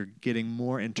you're getting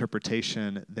more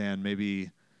interpretation than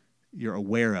maybe you're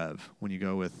aware of when you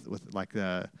go with like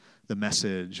the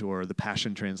Message or the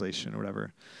Passion Translation or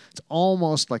whatever. It's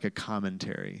almost like a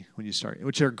commentary when you start,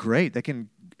 which are great. They can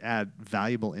add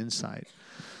valuable insight.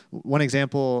 One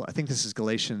example, I think this is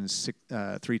Galatians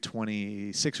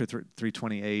 3:26 or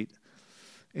 3:28.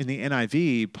 In the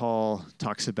NIV, Paul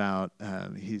talks about,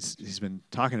 he's been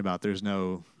talking about there's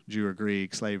no Jew or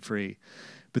Greek, slave free.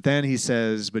 But then he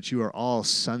says, but you are all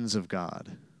sons of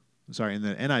God. Sorry, in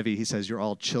the NIV, he says you're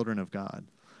all children of God.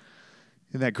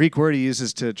 And that Greek word he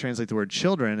uses to translate the word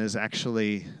children is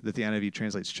actually, that the NIV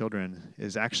translates children,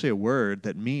 is actually a word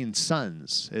that means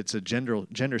sons. It's a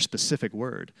gender-specific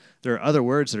word. There are other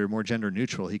words that are more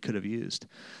gender-neutral he could have used.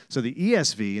 So the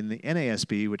ESV and the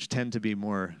NASB, which tend to be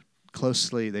more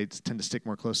closely, they tend to stick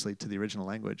more closely to the original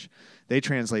language, they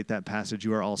translate that passage,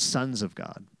 you are all sons of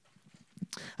God.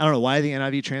 I don't know why the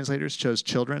NIV translators chose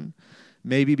children.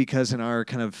 Maybe because in our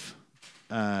kind of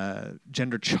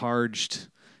gender-charged,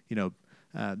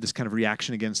 this kind of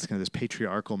reaction against kind of this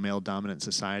patriarchal male-dominant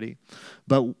society.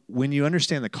 But when you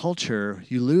understand the culture,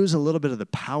 you lose a little bit of the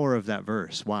power of that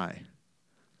verse. Why?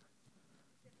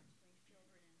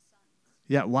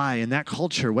 Yeah, why? In that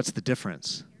culture, what's the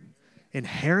difference?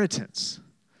 Inheritance.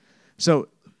 So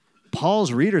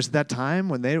Paul's readers at that time,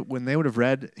 when they would have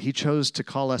read, he chose to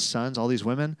call us sons, all these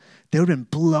women, they would have been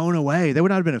blown away. They would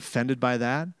not have been offended by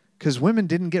that because women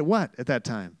didn't get what at that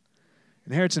time?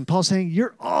 Inheritance. Paul's saying,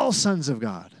 you're all sons of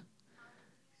God.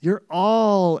 You're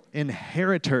all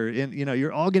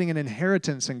you're all getting an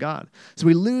inheritance in God. So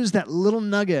we lose that little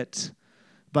nugget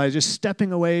by just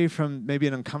stepping away from maybe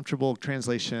an uncomfortable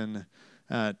translation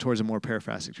towards a more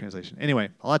paraphrastic translation. Anyway,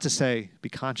 a lot to say. Be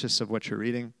conscious of what you're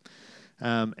reading.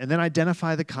 And then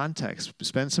identify the context.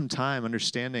 Spend some time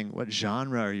understanding what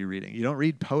genre are you reading. You don't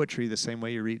read poetry the same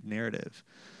way you read narrative.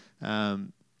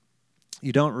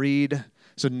 You don't read...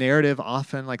 So narrative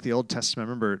often, like the Old Testament, I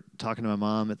remember talking to my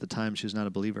mom at the time. She was not a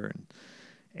believer.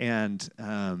 And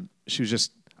she was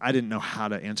just... I didn't know how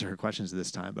to answer her questions at this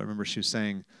time. But I remember she was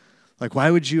saying, like, why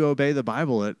would you obey the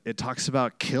Bible? It talks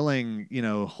about killing,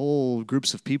 whole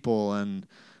groups of people. And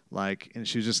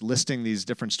she was just listing these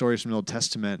different stories from the Old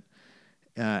Testament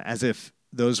as if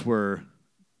those were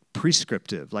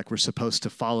prescriptive, like we're supposed to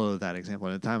follow that example.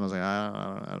 And at the time, I was like,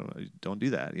 I don't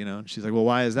do that, And she's like, well,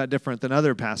 why is that different than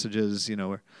other passages,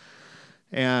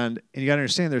 And you got to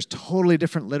understand, there's totally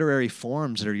different literary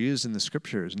forms that are used in the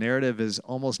Scriptures. Narrative is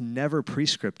almost never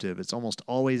prescriptive. It's almost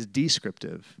always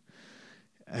descriptive.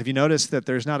 Have you noticed that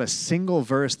there's not a single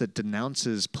verse that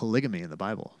denounces polygamy in the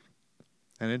Bible?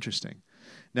 And interesting.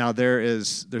 Now,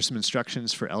 there's some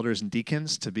instructions for elders and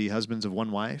deacons to be husbands of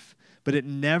one wife, but it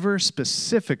never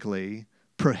specifically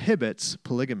prohibits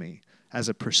polygamy as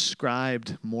a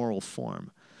prescribed moral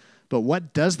form. But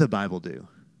what does the Bible do?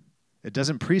 It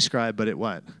doesn't prescribe, but it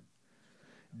what?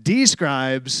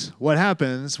 Describes what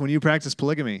happens when you practice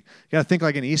polygamy. You got to think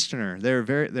like an Easterner.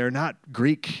 They're not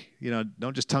Greek.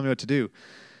 Don't just tell me what to do.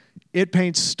 It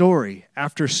paints story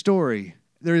after story.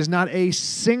 There is not a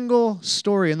single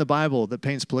story in the Bible that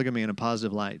paints polygamy in a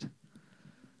positive light.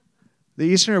 The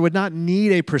Easterner would not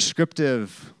need a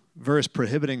prescriptive verse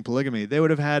prohibiting polygamy. They would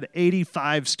have had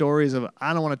 85 stories of,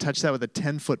 I don't want to touch that with a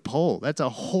 10-foot pole. That's a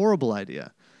horrible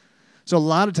idea. So a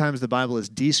lot of times the Bible is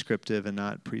descriptive and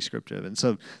not prescriptive. And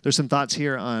so there's some thoughts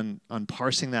here on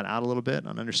parsing that out a little bit,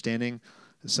 on understanding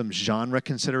some genre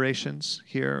considerations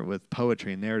here with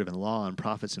poetry and narrative and law and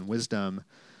prophets and wisdom,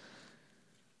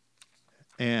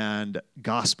 and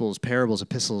gospels, parables,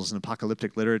 epistles, and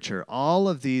apocalyptic literature. All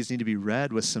of these need to be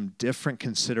read with some different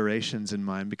considerations in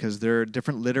mind because they're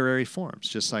different literary forms,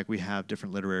 just like we have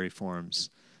different literary forms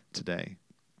today.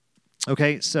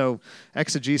 Okay, so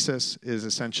exegesis is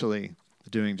essentially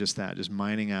doing just that, just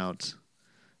mining out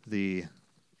the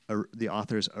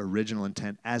author's original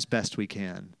intent as best we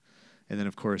can. And then,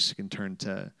 of course, you can turn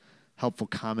to helpful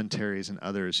commentaries and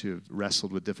others who have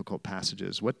wrestled with difficult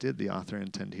passages. What did the author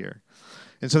intend here?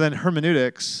 And so then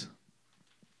hermeneutics,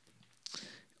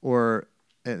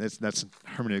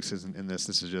 hermeneutics isn't in this.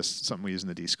 This is just something we use in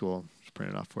the D school. Just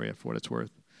print it off for you for what it's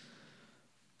worth.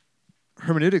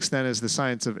 Hermeneutics then is the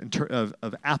science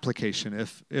of application.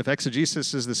 If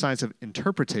exegesis is the science of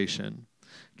interpretation,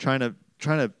 trying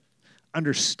to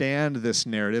understand this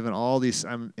narrative and all these.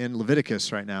 I'm in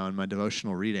Leviticus right now in my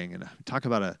devotional reading, and I talk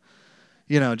about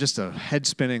just a head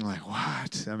spinning like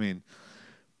what?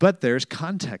 But there's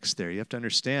context there. You have to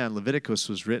understand Leviticus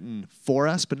was written for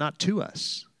us, but not to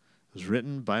us. It was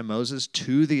written by Moses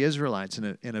to the Israelites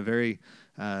in a very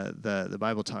the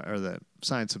Bible or the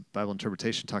science of Bible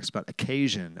interpretation talks about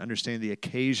occasion, understanding the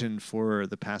occasion for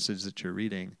the passage that you're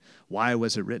reading. Why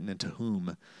was it written and to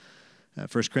whom? 1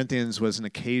 Corinthians was an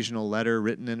occasional letter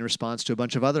written in response to a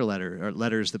bunch of other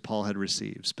letters that Paul had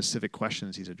received, specific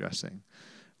questions he's addressing.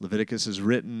 Leviticus is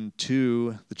written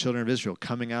to the children of Israel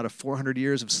coming out of 400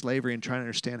 years of slavery and trying to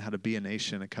understand how to be a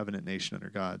nation, a covenant nation under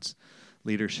God's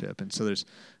leadership. And so there's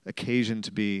occasion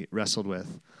to be wrestled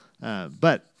with.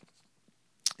 But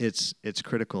it's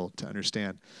critical to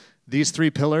understand. These three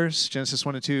pillars, Genesis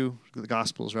 1 and 2, the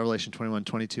Gospels, Revelation 21,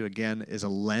 22, again, is a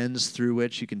lens through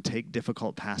which you can take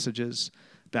difficult passages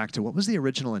back to what was the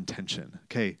original intention.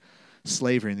 Okay,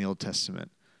 slavery in the Old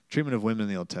Testament, treatment of women in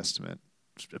the Old Testament,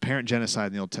 apparent genocide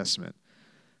in the Old Testament.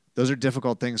 Those are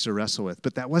difficult things to wrestle with.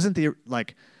 But that wasn't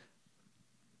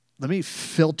let me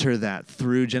filter that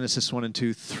through Genesis 1 and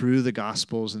 2, through the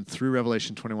Gospels, and through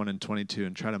Revelation 21 and 22,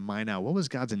 and try to mine out what was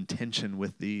God's intention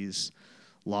with these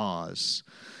laws.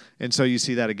 And so you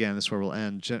see that again. This is where we'll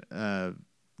end.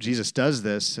 Jesus does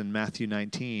this in Matthew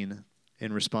 19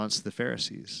 in response to the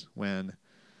Pharisees when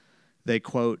they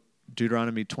quote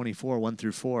Deuteronomy 24, 1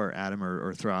 through 4, Adam,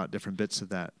 or throw out different bits of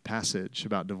that passage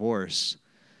about divorce.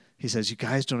 He says, you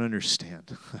guys don't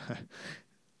understand.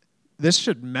 This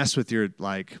should mess with your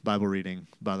Bible reading,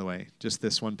 by the way, just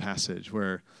this one passage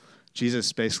where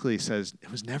Jesus basically says it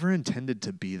was never intended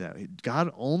to be that. God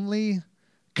only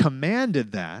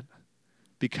commanded that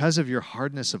because of your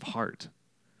hardness of heart.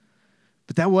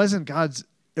 But that wasn't God's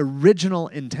original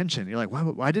intention. You're like,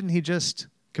 why didn't he just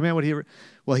command what he...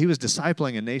 Well, he was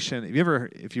discipling a nation.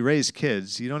 If you raise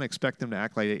kids, you don't expect them to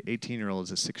act like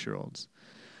 18-year-olds as 6-year-olds.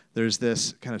 There's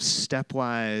this kind of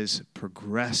stepwise,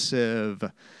 progressive...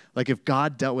 Like if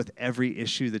God dealt with every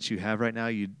issue that you have right now,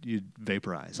 you'd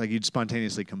vaporize. Like you'd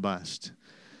spontaneously combust,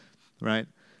 right?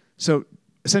 So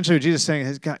essentially what Jesus is saying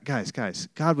is, guys,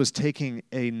 God was taking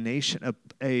a nation,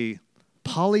 a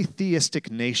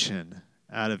polytheistic nation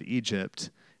out of Egypt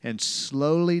and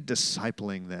slowly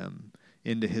discipling them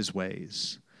into his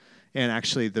ways. And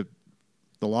actually the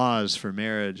laws for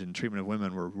marriage and treatment of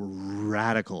women were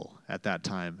radical at that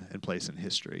time and place in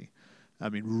history. I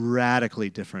mean,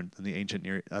 radically different than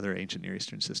the other ancient Near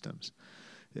Eastern systems.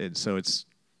 And so it's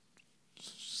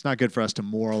not good for us to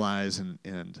moralize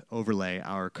and overlay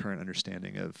our current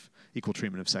understanding of equal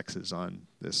treatment of sexes on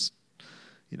this,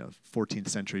 14th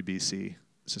century BC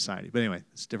society. But anyway,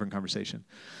 it's a different conversation.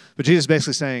 But Jesus is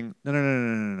basically saying,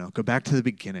 no. Go back to the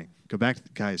beginning. Go back,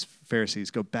 guys, Pharisees,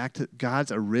 go back to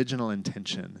God's original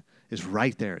intention is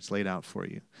right there. It's laid out for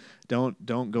you. Don't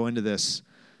go into this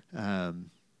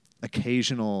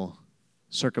occasional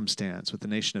circumstance with the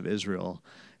nation of Israel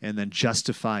and then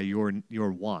justify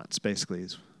your wants, basically,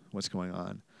 is what's going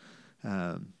on.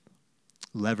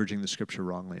 Leveraging the Scripture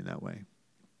wrongly in that way.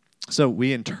 So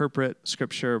we interpret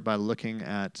Scripture by looking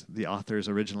at the author's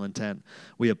original intent.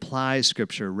 We apply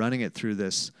Scripture, running it through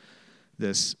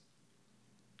these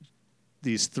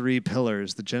three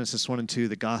pillars, the Genesis 1 and 2,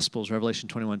 the Gospels, Revelation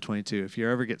 21, 22. If you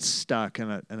ever get stuck in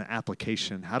an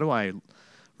application, how do I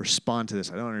respond to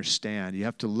this? I don't understand. You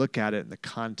have to look at it in the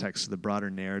context of the broader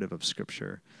narrative of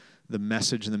Scripture, the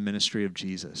message and the ministry of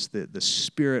Jesus, the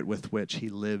spirit with which he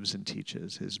lives and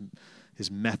teaches,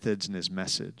 his methods and his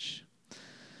message.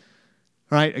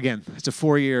 All right, again, it's a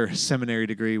 4-year seminary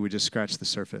degree. We just scratched the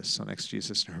surface on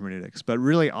exegesis and hermeneutics. But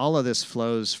really, all of this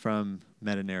flows from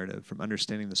metanarrative, from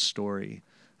understanding the story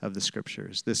of the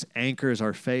Scriptures. This anchors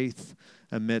our faith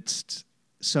amidst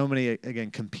so many,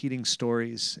 again, competing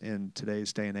stories in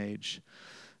today's day and age.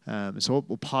 So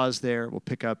we'll pause there. We'll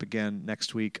pick up again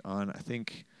next week on, I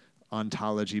think,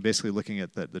 ontology, basically looking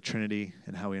at the Trinity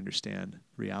and how we understand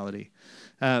reality.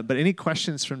 But any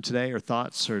questions from today or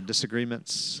thoughts or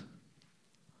disagreements?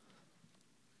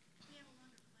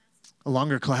 A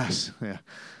longer class, yeah.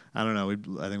 I don't know.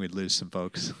 I think we'd lose some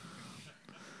folks.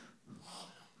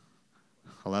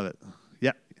 I love it.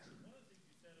 Yeah. One of the things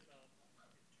you said about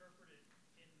interpret it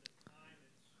in the time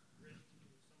it's written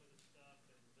with some of the stuff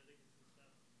and Leviticus and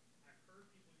stuff, I've heard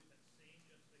people use that same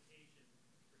justification for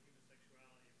human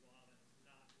sexuality while it's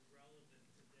not relevant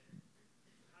today.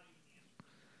 How do you answer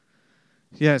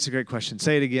that? Yeah, it's a great question.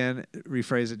 Say it again.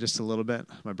 Rephrase it just a little bit.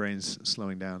 My brain's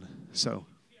slowing down. So.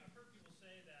 Yeah, I've heard people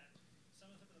say that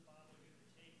some of the stuff in the Bible you have to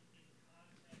take in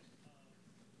context of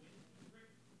when it was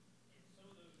written. And some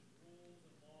of those rules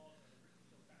and laws that were written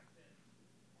so back then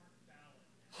aren't valid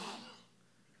now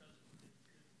because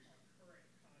it's our current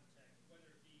context,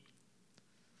 whether it be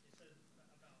it says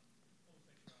about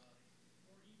homosexuality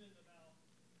or even about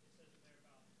it says in there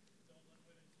about don't let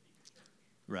women speak in church.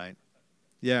 Right.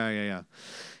 Yeah.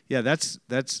 Yeah, that's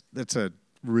a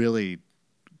really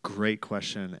great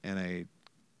question and a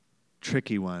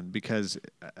tricky one because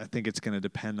I think it's going to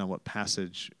depend on what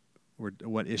passage,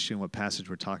 what issue and what passage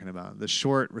we're talking about. The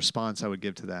short response I would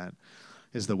give to that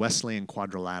is the Wesleyan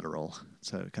quadrilateral.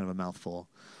 It's a kind of a mouthful.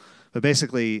 But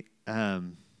basically,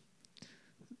 the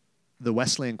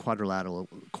Wesleyan quadrilateral,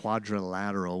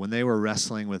 when they were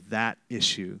wrestling with that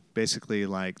issue, basically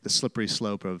like the slippery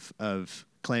slope of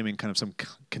claiming kind of some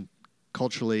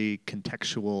culturally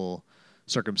contextual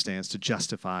circumstance to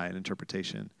justify an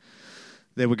interpretation,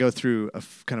 they would go through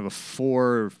kind of a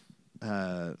four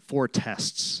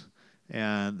tests.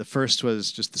 And the first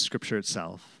was just the Scripture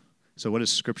itself. So what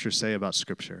does Scripture say about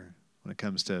Scripture when it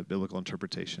comes to biblical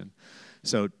interpretation?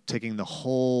 So taking the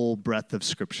whole breadth of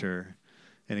Scripture,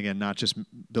 and again, not just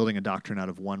building a doctrine out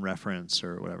of one reference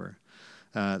or whatever.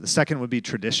 The second would be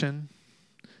tradition.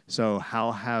 So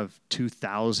how have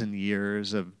 2,000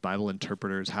 years of Bible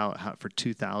interpreters, how for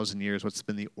 2,000 years, what's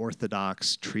been the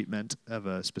orthodox treatment of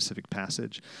a specific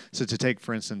passage? So to take,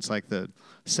 for instance, like the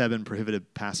 7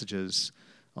 prohibited passages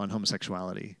on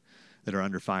homosexuality that are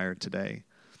under fire today.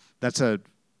 It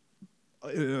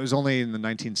was only in the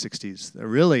 1960s,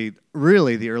 really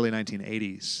the early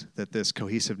 1980s, that this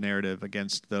cohesive narrative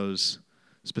against those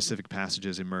specific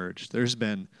passages emerged. There's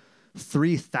been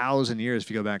 3,000 years, if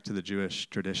you go back to the Jewish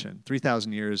tradition,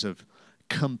 3,000 years of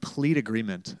complete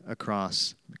agreement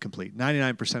across,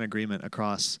 99% agreement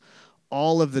across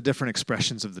all of the different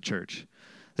expressions of the church.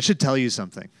 That should tell you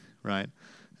something, right?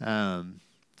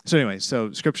 So anyway,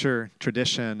 so scripture,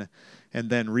 tradition, and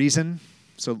then reason.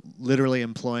 So literally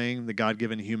employing the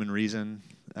God-given human reason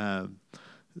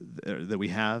that we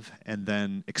have, and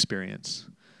then experience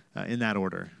in that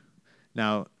order.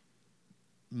 Now,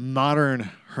 modern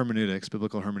hermeneutics,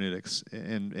 biblical hermeneutics,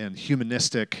 and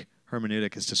humanistic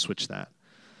hermeneutic is to switch that.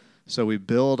 So we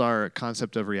build our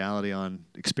concept of reality on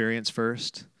experience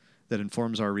first, that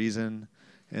informs our reason,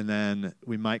 and then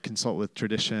we might consult with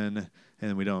tradition,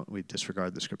 and we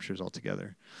disregard the scriptures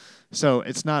altogether. So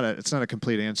it's not a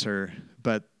complete answer,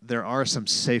 but there are some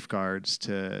safeguards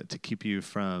to keep you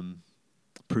from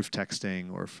proof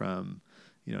texting or from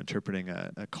interpreting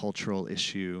a cultural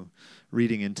issue,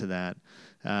 reading into that.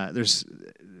 There's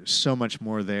so much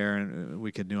more there, and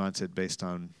we could nuance it based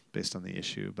on the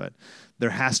issue. But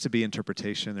there has to be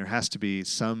interpretation. There has to be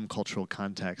some cultural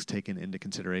context taken into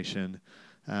consideration.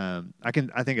 I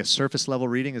think a surface level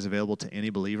reading is available to any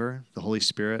believer. The Holy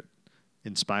Spirit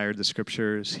inspired the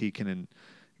scriptures. He can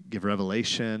give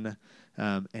revelation.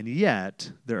 And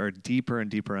yet, there are deeper and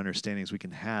deeper understandings we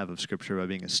can have of Scripture by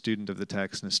being a student of the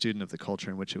text and a student of the culture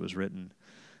in which it was written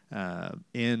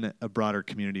in a broader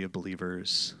community of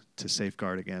believers to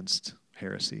safeguard against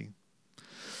heresy.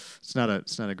 It's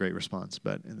not a great response,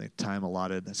 but in the time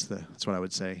allotted, that's what I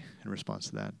would say in response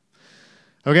to that.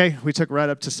 Okay, we took right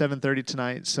up to 7:30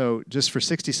 tonight, so just for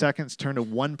 60 seconds, turn to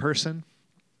one person.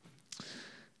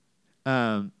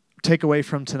 Take away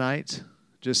from tonight.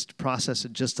 Just process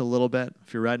it just a little bit.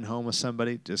 If you're riding home with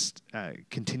somebody, just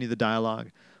continue the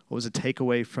dialogue. What was a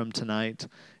takeaway from tonight?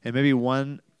 And maybe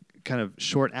one kind of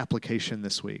short application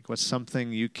this week. What's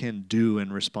something you can do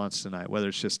in response tonight? Whether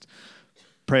it's just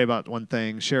pray about one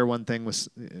thing, share one thing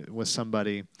with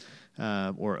somebody,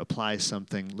 or apply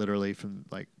something literally from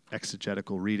like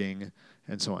exegetical reading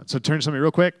and so on. So turn to somebody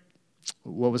real quick.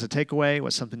 What was a takeaway?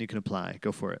 What's something you can apply?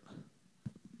 Go for it.